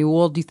asked me,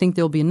 well, do you think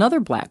there'll be another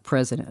Black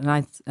president? And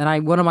I,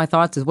 one of my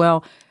thoughts is,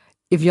 well,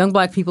 if young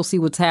Black people see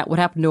what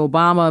happened to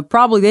Obama,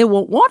 probably they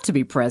won't want to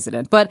be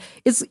president. But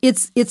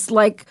it's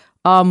like,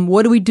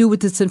 what do we do with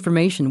this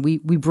information? We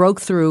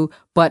broke through,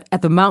 but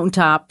at the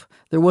mountaintop,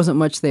 there wasn't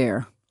much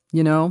there,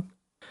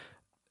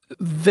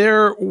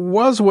 There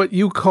was what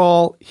you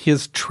call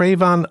his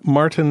Trayvon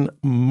Martin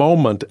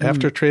moment.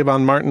 After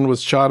Trayvon Martin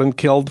was shot and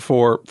killed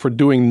for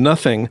doing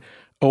nothing,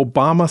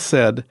 Obama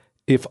said,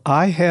 if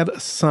I had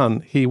a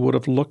son, he would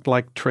have looked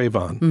like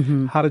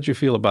Trayvon. How did you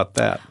feel about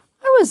that?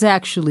 I was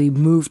actually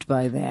moved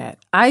by that.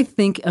 I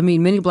think,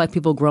 many Black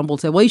people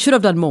grumbled, said, well, he should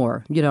have done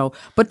more,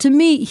 But to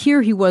me,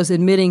 here he was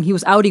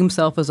outing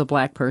himself as a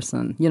Black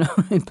person,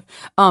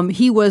 what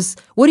he was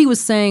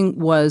saying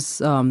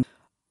was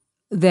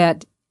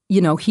that,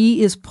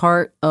 he is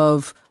part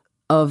of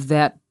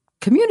that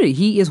community.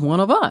 He is one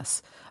of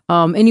us.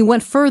 And he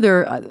went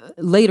further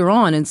later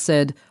on and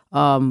said,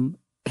 I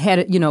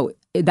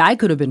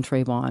could have been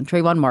Trayvon.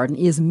 Trayvon Martin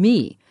is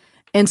me.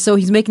 And so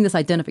he's making this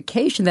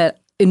identification that,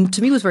 and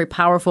to me, was very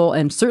powerful,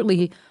 and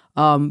certainly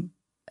had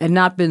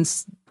not been,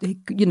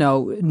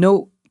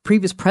 no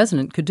previous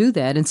president could do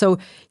that. And so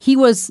he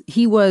was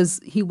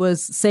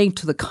saying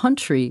to the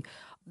country,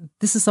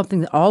 this is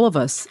something that all of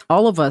us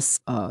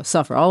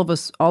suffer. All of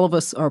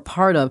us are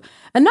part of,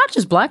 and not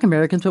just Black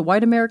Americans, but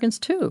white Americans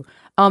too.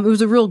 It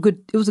was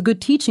a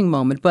good teaching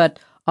moment, but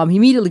he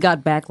immediately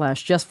got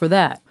backlash just for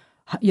that.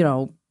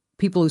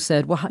 People who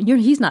said, well,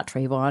 he's not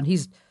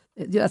Trayvon.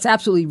 That's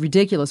absolutely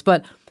ridiculous.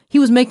 But he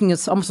was making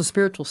almost a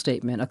spiritual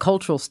statement, a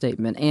cultural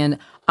statement. And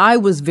I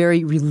was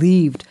very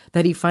relieved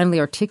that he finally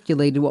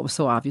articulated what was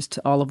so obvious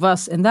to all of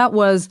us. And that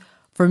was,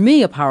 for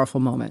me, a powerful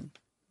moment,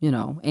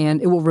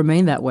 and it will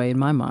remain that way in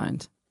my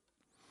mind.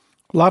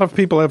 A lot of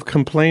people have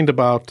complained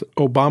about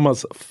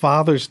Obama's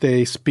Father's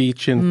Day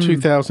speech in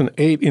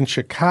 2008 in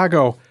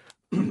Chicago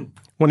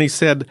when he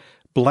said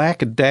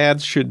Black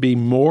dads should be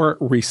more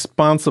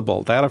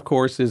responsible. That, of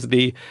course, is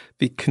the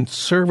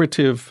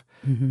conservative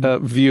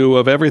view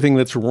of everything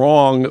that's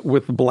wrong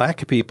with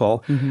Black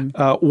people.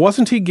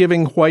 Wasn't he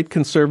giving white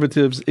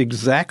conservatives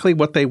exactly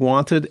what they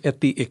wanted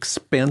at the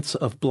expense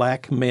of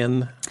Black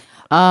men?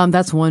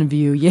 That's one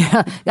view.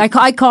 Yeah,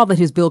 I call that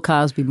his Bill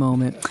Cosby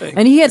moment,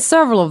 and he had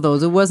several of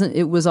those.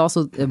 It was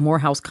also at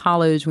Morehouse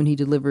College when he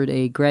delivered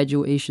a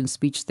graduation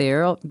speech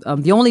there.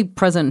 The only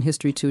president in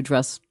history to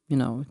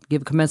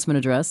give a commencement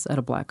address at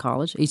a Black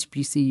college,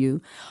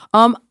 HBCU.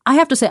 I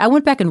have to say, I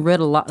went back and read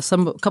a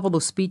couple of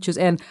those speeches,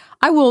 and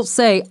I will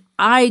say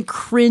I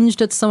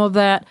cringed at some of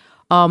that.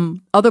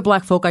 Other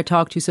Black folk I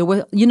talked to said,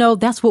 well,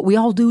 that's what we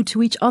all do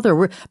to each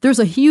other. There's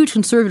a huge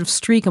conservative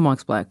streak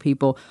amongst Black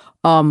people,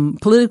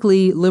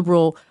 politically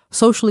liberal,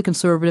 socially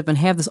conservative, and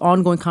have this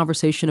ongoing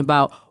conversation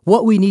about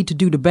what we need to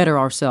do to better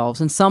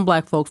ourselves. And some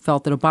Black folk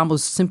felt that Obama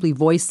was simply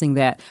voicing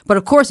that. But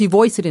of course, he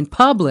voiced it in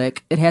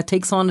public. It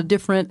takes on a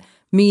different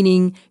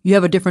meaning. You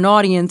have a different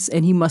audience,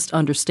 and he must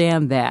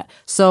understand that.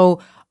 So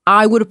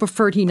I would have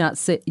preferred he not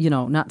say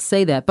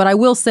that. But I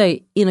will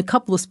say, in a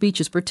couple of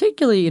speeches,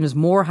 particularly in his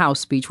Morehouse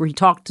speech, where he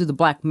talked to the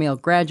Black male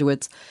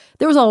graduates,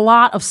 there was a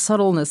lot of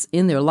subtleness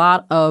in there, a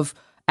lot of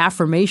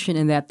affirmation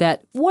in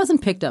that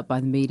wasn't picked up by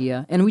the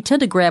media. And we tend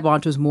to grab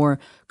onto his more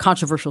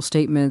controversial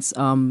statements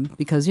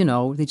because,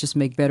 they just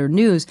make better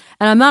news.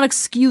 And I'm not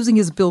excusing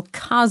his Bill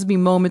Cosby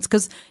moments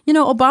because,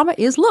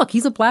 Obama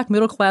he's a black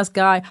middle-class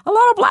guy. A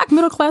lot of black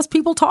middle-class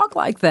people talk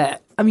like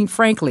that. I mean,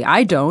 frankly,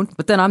 I don't,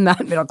 but then I'm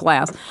not middle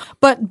class.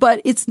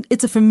 But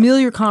it's a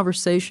familiar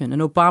conversation,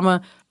 and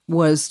Obama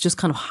was just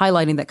kind of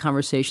highlighting that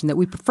conversation that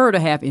we prefer to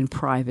have in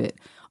private.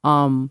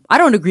 I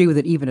don't agree with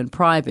it even in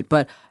private,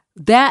 but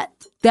that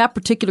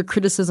particular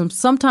criticism,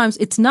 sometimes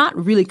it's not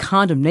really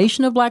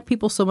condemnation of black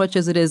people so much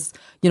as it is,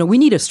 we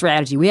need a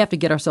strategy. We have to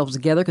get ourselves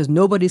together because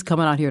nobody's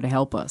coming out here to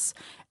help us.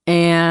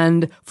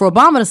 And for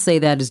Obama to say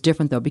that is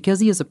different, though, because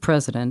he is a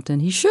president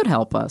and he should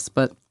help us.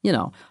 But,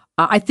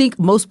 I think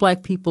most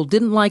black people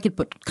didn't like it,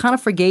 but kind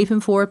of forgave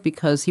him for it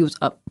because he was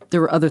up. There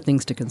were other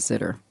things to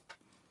consider.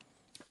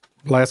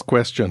 Last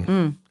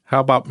question. How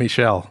about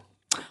Michelle?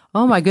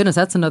 Oh, my goodness.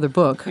 That's another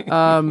book.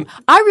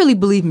 I really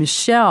believe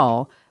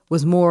Michelle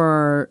was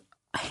more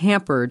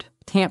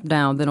tamped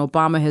down than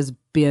Obama has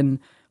been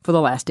for the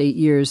last 8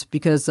 years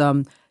because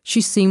she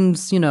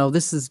seems,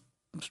 this is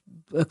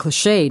a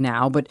cliche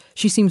now, but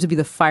she seems to be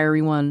the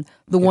fiery one,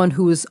 the one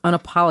who is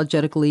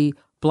unapologetically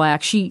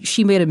black.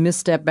 She made a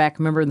misstep back,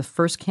 remember, in the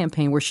first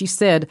campaign where she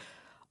said,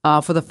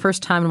 for the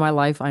first time in my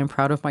life, I am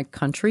proud of my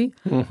country.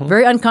 Mm-hmm.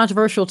 Very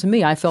uncontroversial to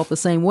me. I felt the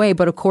same way,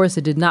 but of course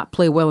it did not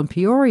play well in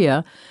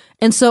Peoria.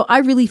 And so I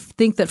really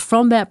think that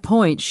from that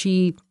point,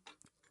 she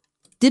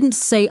didn't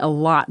say a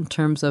lot in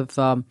terms of,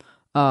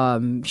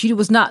 she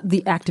was not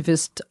the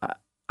activist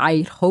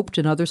I hoped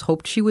and others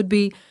hoped she would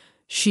be.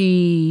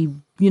 She,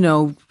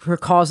 her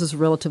cause is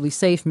relatively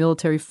safe,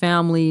 military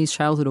families,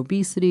 childhood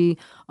obesity.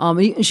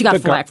 She got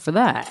flack for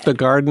that. The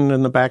garden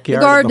in the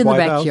backyard. The garden in the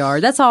White House.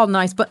 backyard. That's all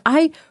nice. But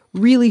I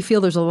really feel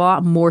there's a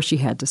lot more she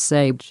had to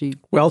say. She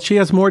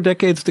has more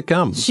decades to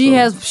come. She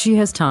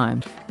has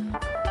time.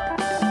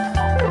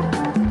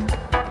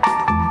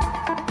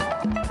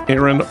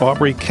 Erin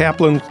Aubrey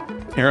Kaplan.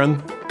 Erin,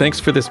 thanks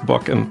for this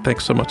book, and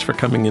thanks so much for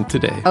coming in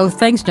today. Oh,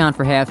 thanks, John,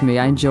 for having me.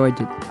 I enjoyed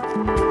it.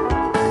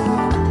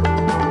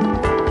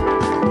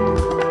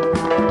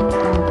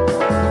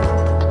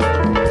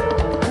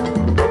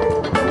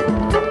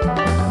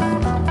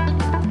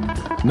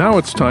 Now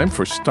it's time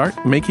for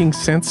Start Making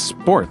Sense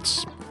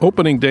Sports.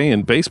 Opening day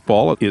in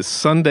baseball is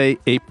Sunday,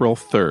 April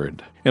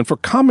 3rd. And for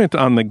comment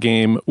on the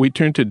game, we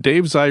turn to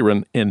Dave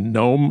Zirin and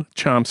Noam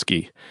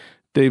Chomsky.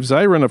 Dave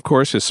Zirin, of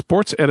course, is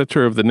sports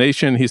editor of The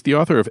Nation. He's the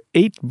author of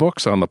 8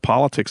 books on the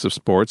politics of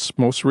sports,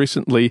 most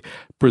recently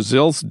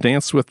Brazil's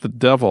Dance with the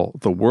Devil,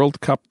 the World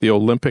Cup, the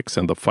Olympics,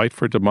 and the Fight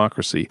for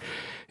Democracy.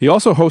 He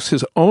also hosts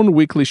his own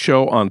weekly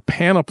show on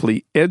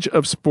Panoply, Edge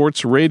of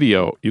Sports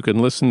Radio. You can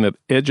listen at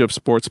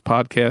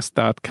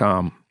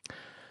edgeofsportspodcast.com.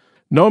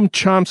 Noam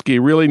Chomsky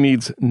really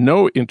needs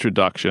no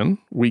introduction.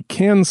 We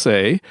can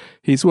say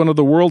he's one of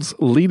the world's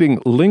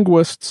leading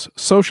linguists,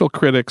 social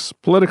critics,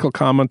 political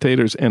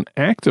commentators, and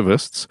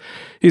activists.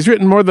 He's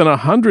written more than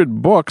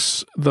 100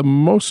 books. The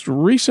most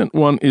recent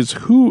one is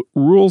Who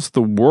Rules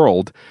the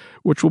World,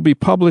 which will be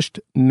published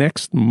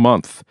next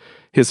month.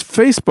 His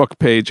Facebook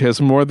page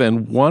has more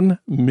than 1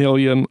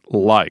 million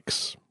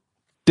likes.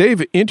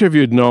 Dave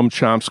interviewed Noam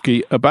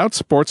Chomsky about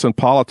sports and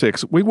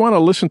politics. We want to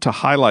listen to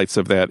highlights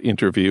of that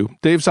interview.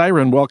 Dave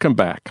Zirin, welcome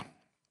back.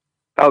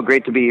 Oh,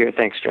 great to be here.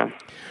 Thanks, John.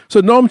 So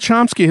Noam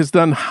Chomsky has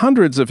done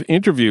hundreds of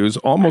interviews.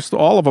 Almost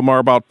all of them are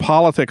about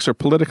politics or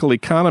political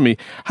economy.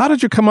 How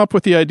did you come up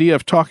with the idea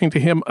of talking to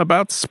him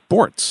about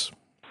sports?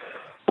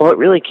 Well, it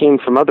really came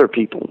from other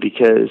people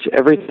because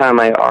every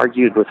time I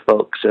argued with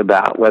folks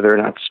about whether or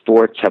not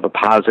sports have a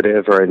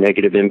positive or a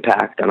negative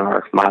impact on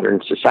our modern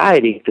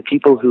society, the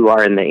people who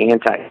are in the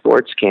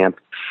anti-sports camp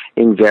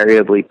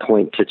invariably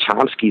point to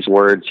Chomsky's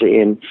words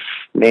in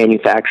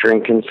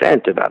Manufacturing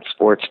Consent about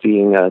sports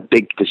being a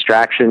big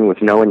distraction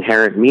with no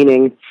inherent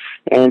meaning.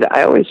 And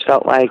I always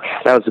felt like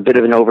that was a bit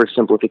of an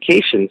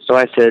oversimplification. So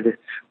I said,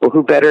 well,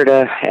 who better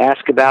to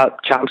ask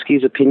about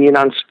Chomsky's opinion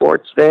on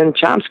sports than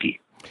Chomsky?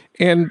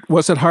 And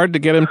was it hard to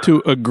get him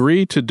to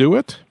agree to do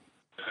it?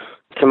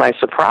 To my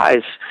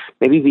surprise,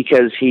 maybe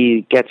because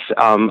he gets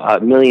a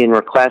million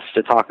requests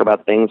to talk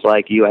about things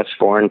like U.S.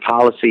 foreign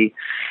policy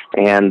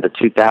and the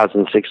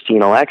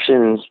 2016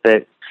 elections,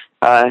 that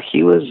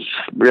he was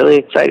really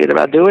excited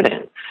about doing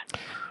it.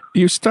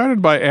 You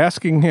started by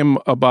asking him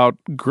about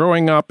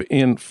growing up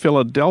in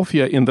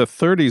Philadelphia in the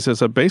 30s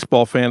as a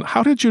baseball fan.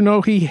 How did you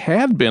know he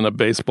had been a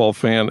baseball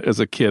fan as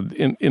a kid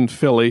in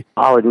Philly?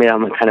 I'll admit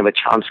I'm kind of a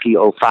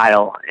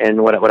Chomsky-ophile,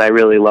 and what I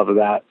really love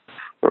about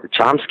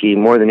Chomsky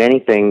more than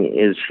anything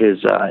is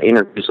his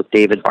interviews with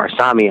David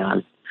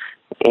Barsamian.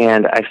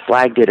 And I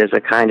flagged it as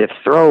a kind of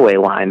throwaway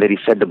line that he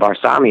said to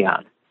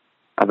Barsamian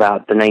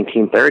about the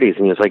 1930s.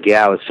 And he was like,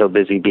 yeah, I was so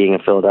busy being a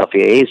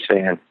Philadelphia A's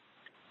fan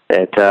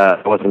that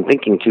I wasn't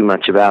thinking too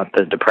much about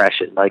the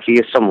Depression. Like, he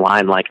has some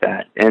line like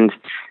that. And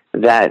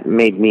that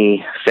made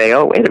me say,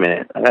 oh, wait a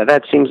minute.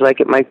 That seems like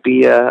it might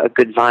be a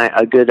good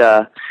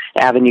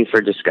avenue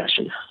for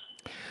discussion.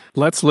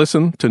 Let's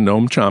listen to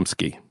Noam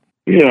Chomsky.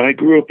 Yeah, I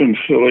grew up in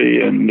Philly,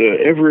 and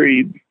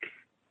every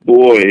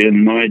boy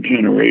in my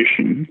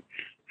generation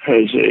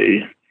has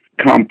a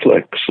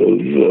complex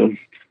of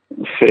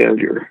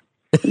failure.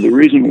 The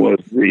reason was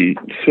the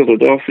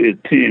Philadelphia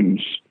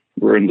teams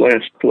were in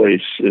last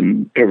place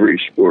in every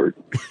sport,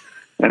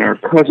 and our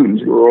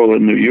cousins were all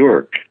in New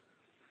York,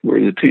 where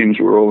the teams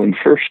were all in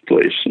first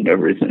place in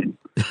everything.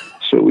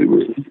 So we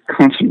were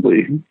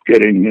constantly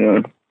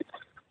getting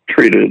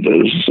treated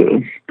as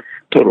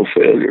total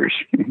failures.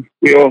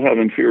 We all have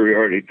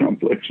inferiority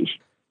complexes.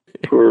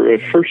 For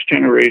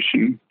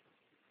first-generation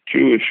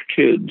Jewish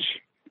kids,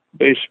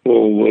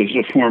 baseball was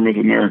a form of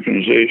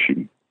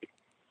Americanization.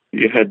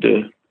 You had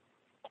to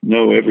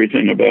know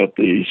everything about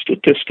the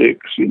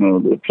statistics,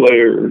 the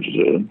players,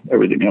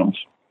 everything else,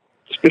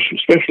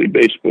 especially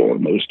baseball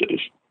in those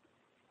days.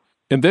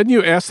 And then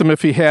you asked him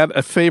if he had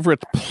a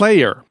favorite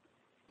player.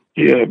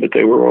 Yeah, but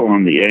they were all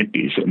on the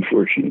Yankees,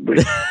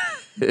 unfortunately.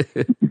 In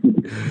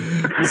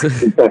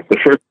fact, the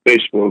first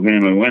baseball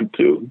game I went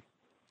to,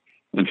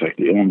 in fact,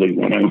 the only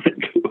one I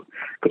went to,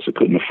 because I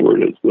couldn't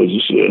afford it,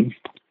 was in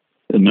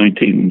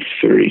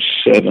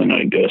 1937,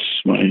 I guess.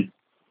 My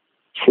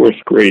fourth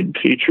grade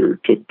teacher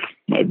took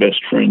my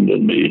best friend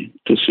and me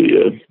to see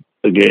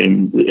a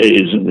game, the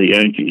A's and the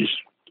Yankees.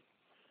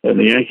 And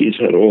the Yankees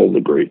had all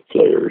the great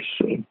players.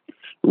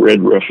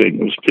 Red Ruffing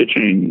was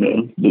pitching,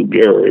 Lou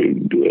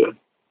Gehrig,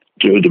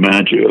 Joe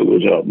DiMaggio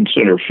was out in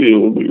center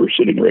field. We were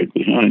sitting right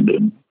behind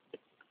him.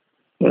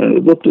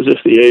 It looked as if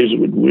the A's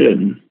would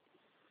win.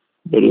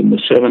 But in the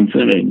seventh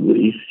inning,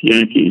 the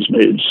Yankees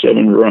made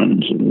 7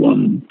 runs and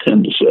won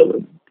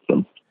 10-7.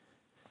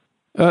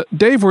 So.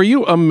 Dave, were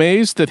you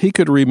amazed that he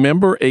could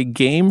remember a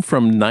game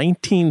from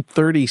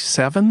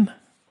 1937?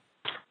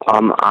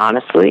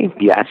 Honestly,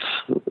 yes,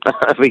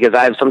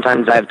 because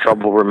sometimes I have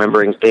trouble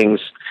remembering things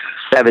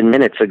 7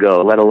 minutes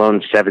ago, let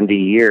alone 70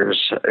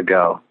 years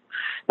ago.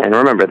 And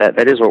remember,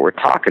 that is what we're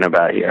talking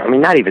about here. I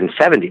mean, not even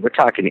 70, we're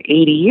talking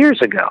 80 years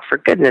ago, for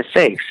goodness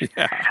sakes.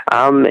 Yeah.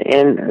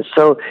 And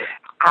so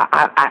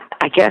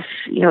I guess,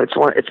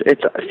 it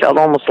felt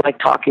almost like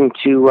talking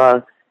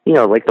to,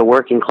 like the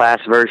working class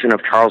version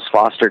of Charles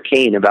Foster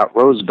Kane about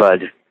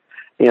Rosebud,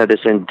 this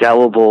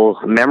indelible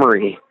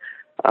memory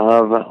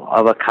of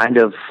a kind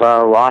of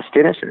lost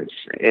innocence.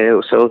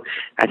 So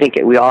I think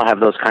we all have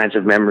those kinds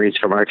of memories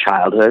from our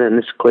childhood, and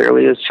this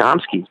clearly is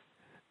Chomsky.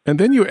 And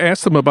then you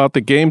asked him about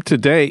the game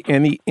today,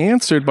 and he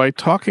answered by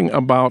talking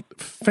about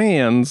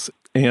fans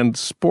and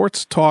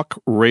sports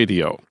talk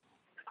radio.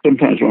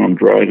 Sometimes when I'm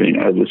driving,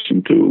 I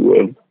listen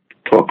to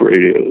talk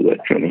radio,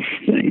 that kind of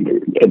thing.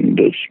 And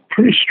it's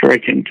pretty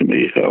striking to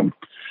me how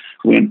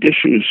when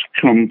issues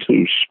come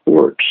to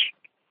sports,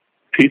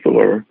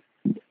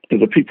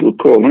 the people who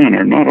call in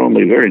are not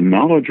only very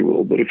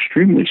knowledgeable, but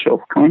extremely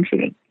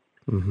self-confident.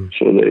 Mm-hmm.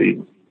 So they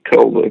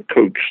tell the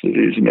coach that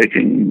he's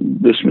making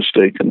this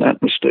mistake and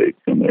that mistake,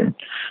 and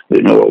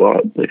they know a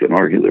lot. They can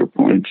argue their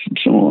points and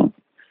so on.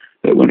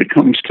 But when it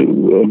comes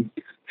to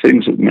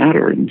things that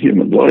matter in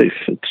human life,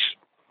 it's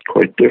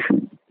quite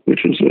different,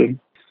 which is a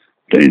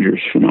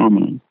dangerous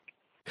phenomenon.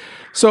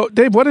 So,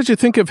 Dave, what did you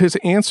think of his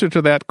answer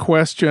to that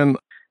question?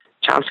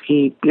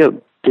 Chomsky,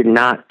 did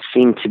not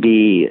seem to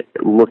be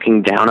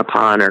looking down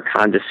upon or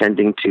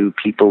condescending to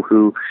people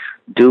who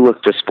do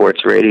look to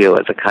sports radio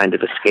as a kind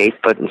of escape,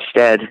 but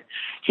instead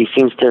he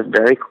seems to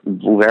very,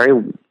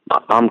 very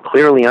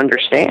clearly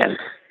understand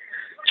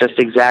just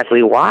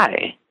exactly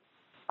why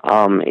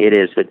it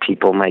is that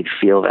people might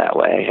feel that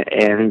way.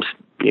 And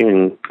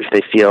even if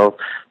they feel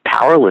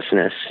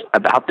powerlessness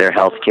about their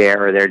health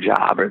care or their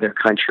job or their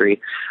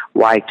country,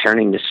 why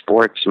turning to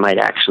sports might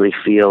actually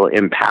feel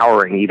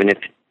empowering, even if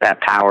that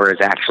power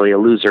is actually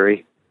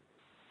illusory.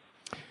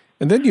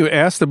 And then you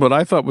asked him what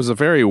I thought was a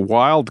very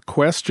wild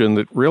question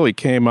that really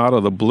came out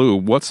of the blue.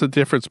 What's the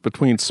difference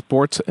between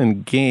sports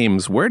and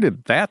games? Where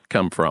did that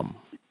come from?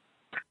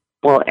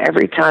 Well,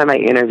 every time I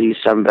interview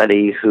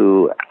somebody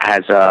who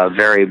has a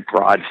very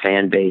broad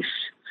fan base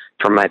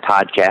from my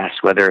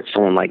podcast, whether it's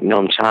someone like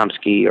Noam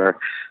Chomsky or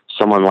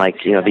someone like,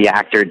 the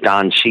actor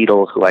Don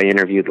Cheadle, who I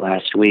interviewed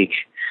last week,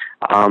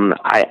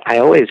 I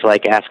always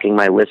like asking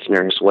my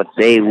listeners what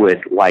they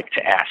would like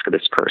to ask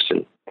this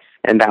person.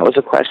 And that was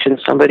a question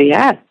somebody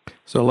had.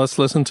 So let's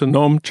listen to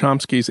Noam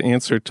Chomsky's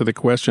answer to the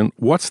question,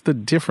 what's the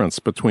difference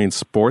between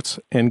sports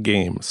and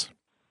games?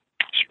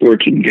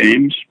 Sports and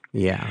games?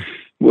 Yeah.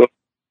 Well,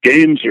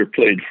 games are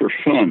played for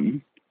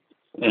fun,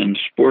 and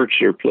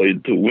sports are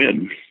played to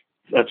win.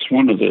 That's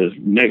one of the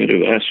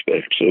negative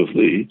aspects of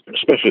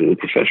especially the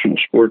professional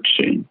sports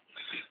scene.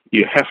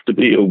 You have to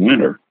be a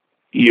winner.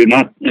 You're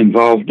not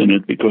involved in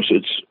it because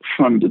it's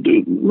fun to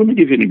do. Let me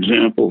give you an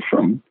example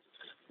from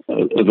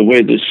the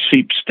way this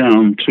seeps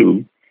down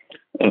to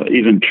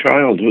even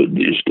childhood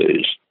these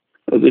days.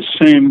 This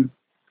same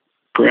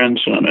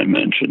grandson I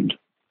mentioned,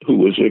 who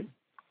was a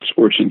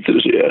sports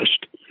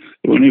enthusiast,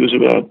 when he was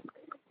about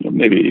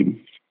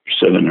maybe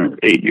 7 or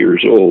 8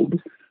 years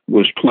old,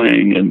 was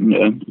playing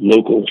in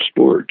local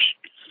sports,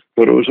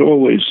 but it was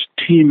always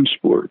team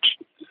sports.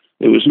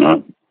 It was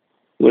not,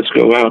 let's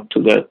go out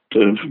to that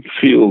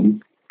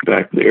field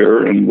back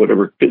there, and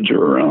whatever kids are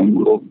around,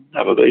 we'll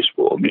have a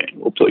baseball game.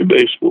 We'll play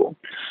baseball.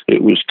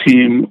 It was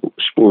team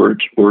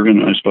sports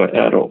organized by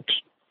adults.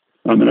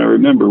 I mean, I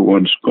remember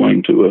once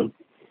going to a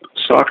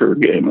soccer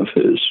game of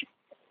his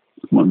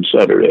one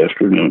Saturday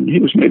afternoon. He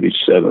was maybe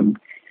 7.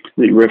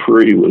 The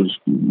referee was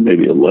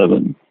maybe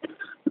 11.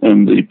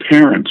 And the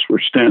parents were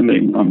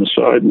standing on the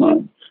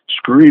sideline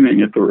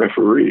screaming at the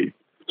referee.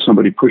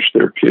 Somebody pushed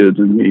their kid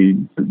and he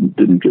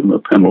didn't give them a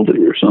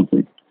penalty or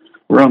something.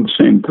 Around the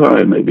same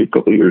time, maybe a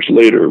couple of years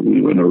later,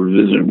 we went over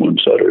to visit him one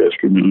Saturday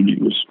afternoon.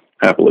 He was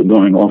happily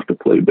going off to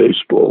play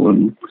baseball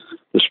in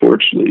the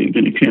sports league,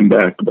 and he came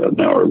back about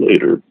an hour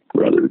later,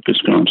 rather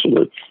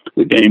disconsolate.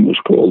 The game was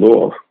called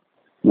off.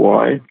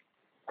 Why?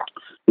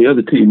 The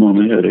other team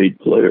only had 8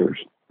 players.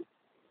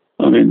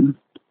 I mean,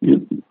 I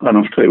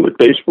don't have to tell you what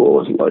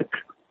baseball is like.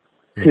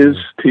 His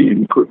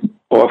team couldn't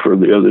offer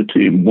the other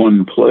team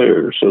 1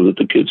 player so that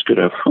the kids could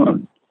have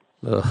fun.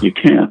 You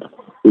can't,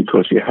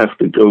 because you have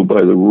to go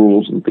by the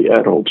rules that the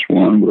adults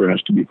want, where it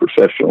has to be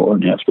professional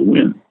and you have to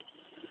win.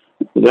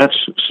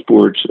 That's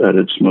sports at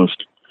its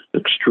most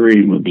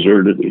extreme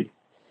absurdity,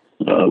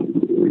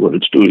 what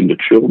it's doing to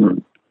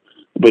children.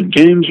 But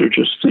games are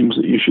just things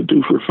that you should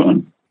do for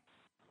fun.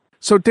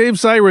 So, Dave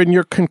Zirin,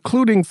 your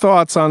concluding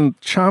thoughts on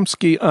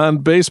Chomsky on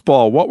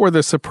baseball. What were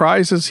the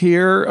surprises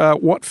here?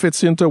 What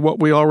fits into what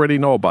we already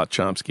know about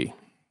Chomsky?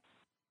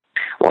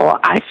 Well,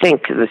 I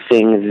think the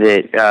thing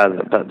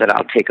that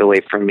I'll take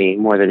away from me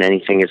more than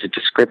anything is a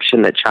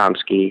description that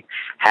Chomsky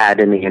had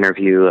in the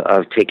interview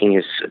of taking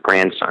his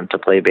grandson to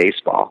play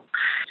baseball.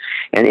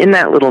 And in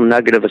that little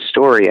nugget of a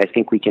story, I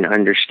think we can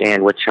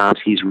understand what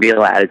Chomsky's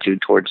real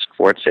attitude towards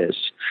sports is,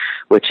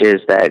 which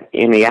is that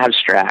in the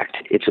abstract,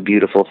 it's a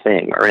beautiful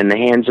thing, or in the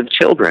hands of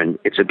children,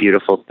 it's a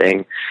beautiful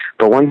thing.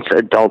 But once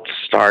adults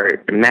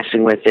start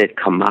messing with it,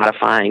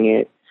 commodifying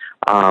it,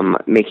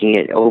 making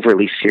it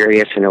overly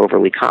serious and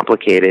overly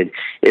complicated,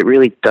 it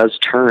really does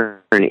turn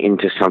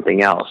into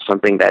something else,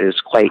 something that is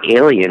quite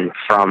alien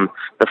from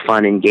the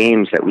fun and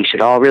games that we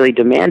should all really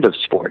demand of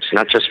sports,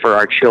 not just for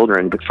our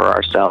children, but for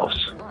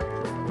ourselves.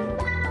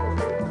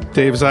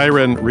 Dave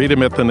Zirin, read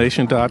him at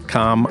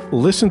thenation.com.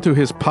 Listen to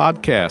his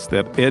podcast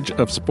at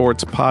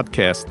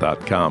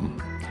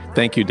edgeofsportspodcast.com.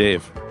 Thank you,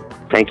 Dave.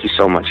 Thank you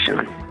so much,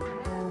 Sean.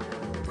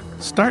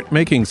 Start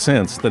Making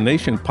Sense, the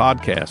Nation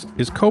podcast,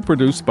 is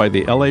co-produced by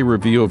the LA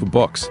Review of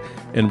Books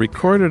and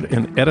recorded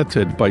and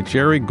edited by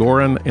Jerry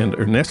Gorin and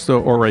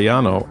Ernesto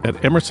Orellano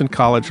at Emerson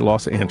College,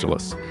 Los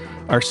Angeles.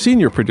 Our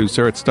senior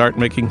producer at Start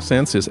Making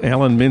Sense is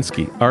Alan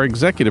Minsky. Our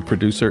executive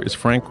producer is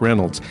Frank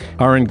Reynolds.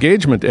 Our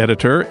engagement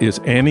editor is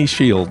Annie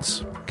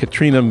Shields.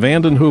 Katrina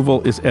Vanden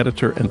Heuvel is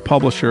editor and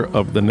publisher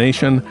of The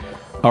Nation.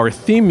 Our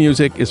theme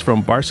music is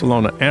from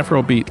Barcelona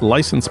Afrobeat,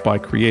 licensed by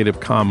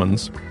Creative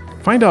Commons.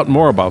 Find out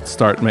more about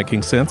Start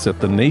Making Sense at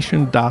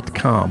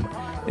thenation.com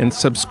and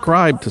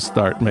subscribe to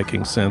Start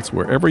Making Sense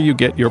wherever you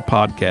get your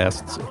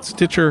podcasts at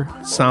Stitcher,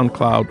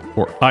 SoundCloud,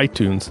 or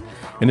iTunes.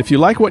 And if you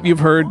like what you've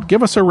heard,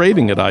 give us a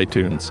rating at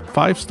iTunes.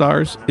 5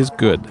 stars is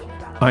good.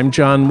 I'm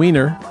John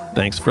Wiener.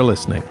 Thanks for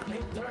listening.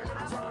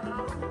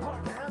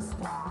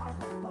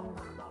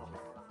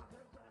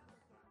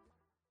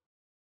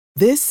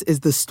 This is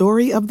the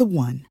story of the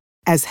one.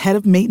 As head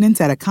of maintenance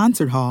at a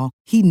concert hall,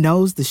 he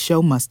knows the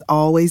show must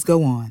always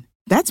go on.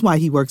 That's why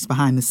he works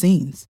behind the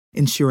scenes,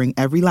 ensuring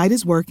every light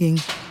is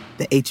working,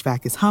 the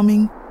HVAC is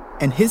humming,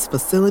 and his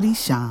facility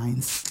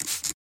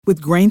shines.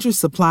 With Grainger's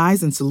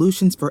supplies and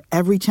solutions for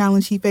every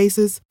challenge he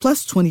faces,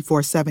 plus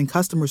 24/7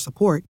 customer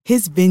support,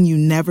 his venue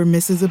never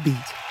misses a beat.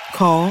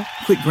 Call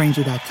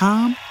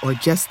quickgrainger.com or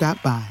just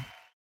stop by.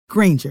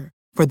 Grainger,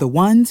 for the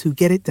ones who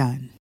get it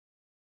done.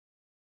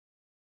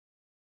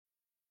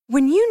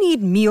 When you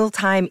need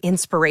mealtime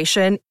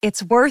inspiration,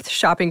 it's worth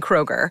shopping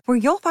Kroger, where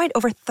you'll find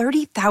over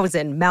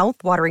 30,000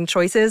 mouth-watering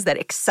choices that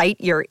excite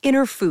your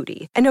inner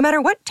foodie. And no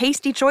matter what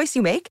tasty choice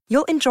you make,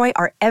 you'll enjoy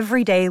our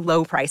everyday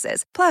low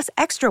prices, plus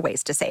extra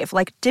ways to save,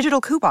 like digital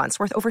coupons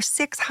worth over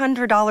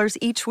 $600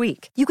 each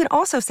week. You can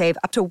also save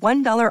up to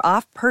 $1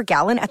 off per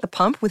gallon at the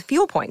pump with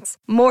fuel points.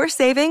 More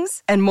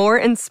savings and more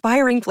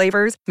inspiring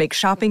flavors make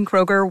shopping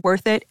Kroger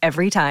worth it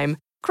every time.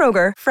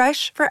 Kroger,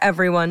 fresh for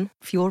everyone.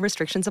 Fuel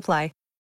restrictions apply.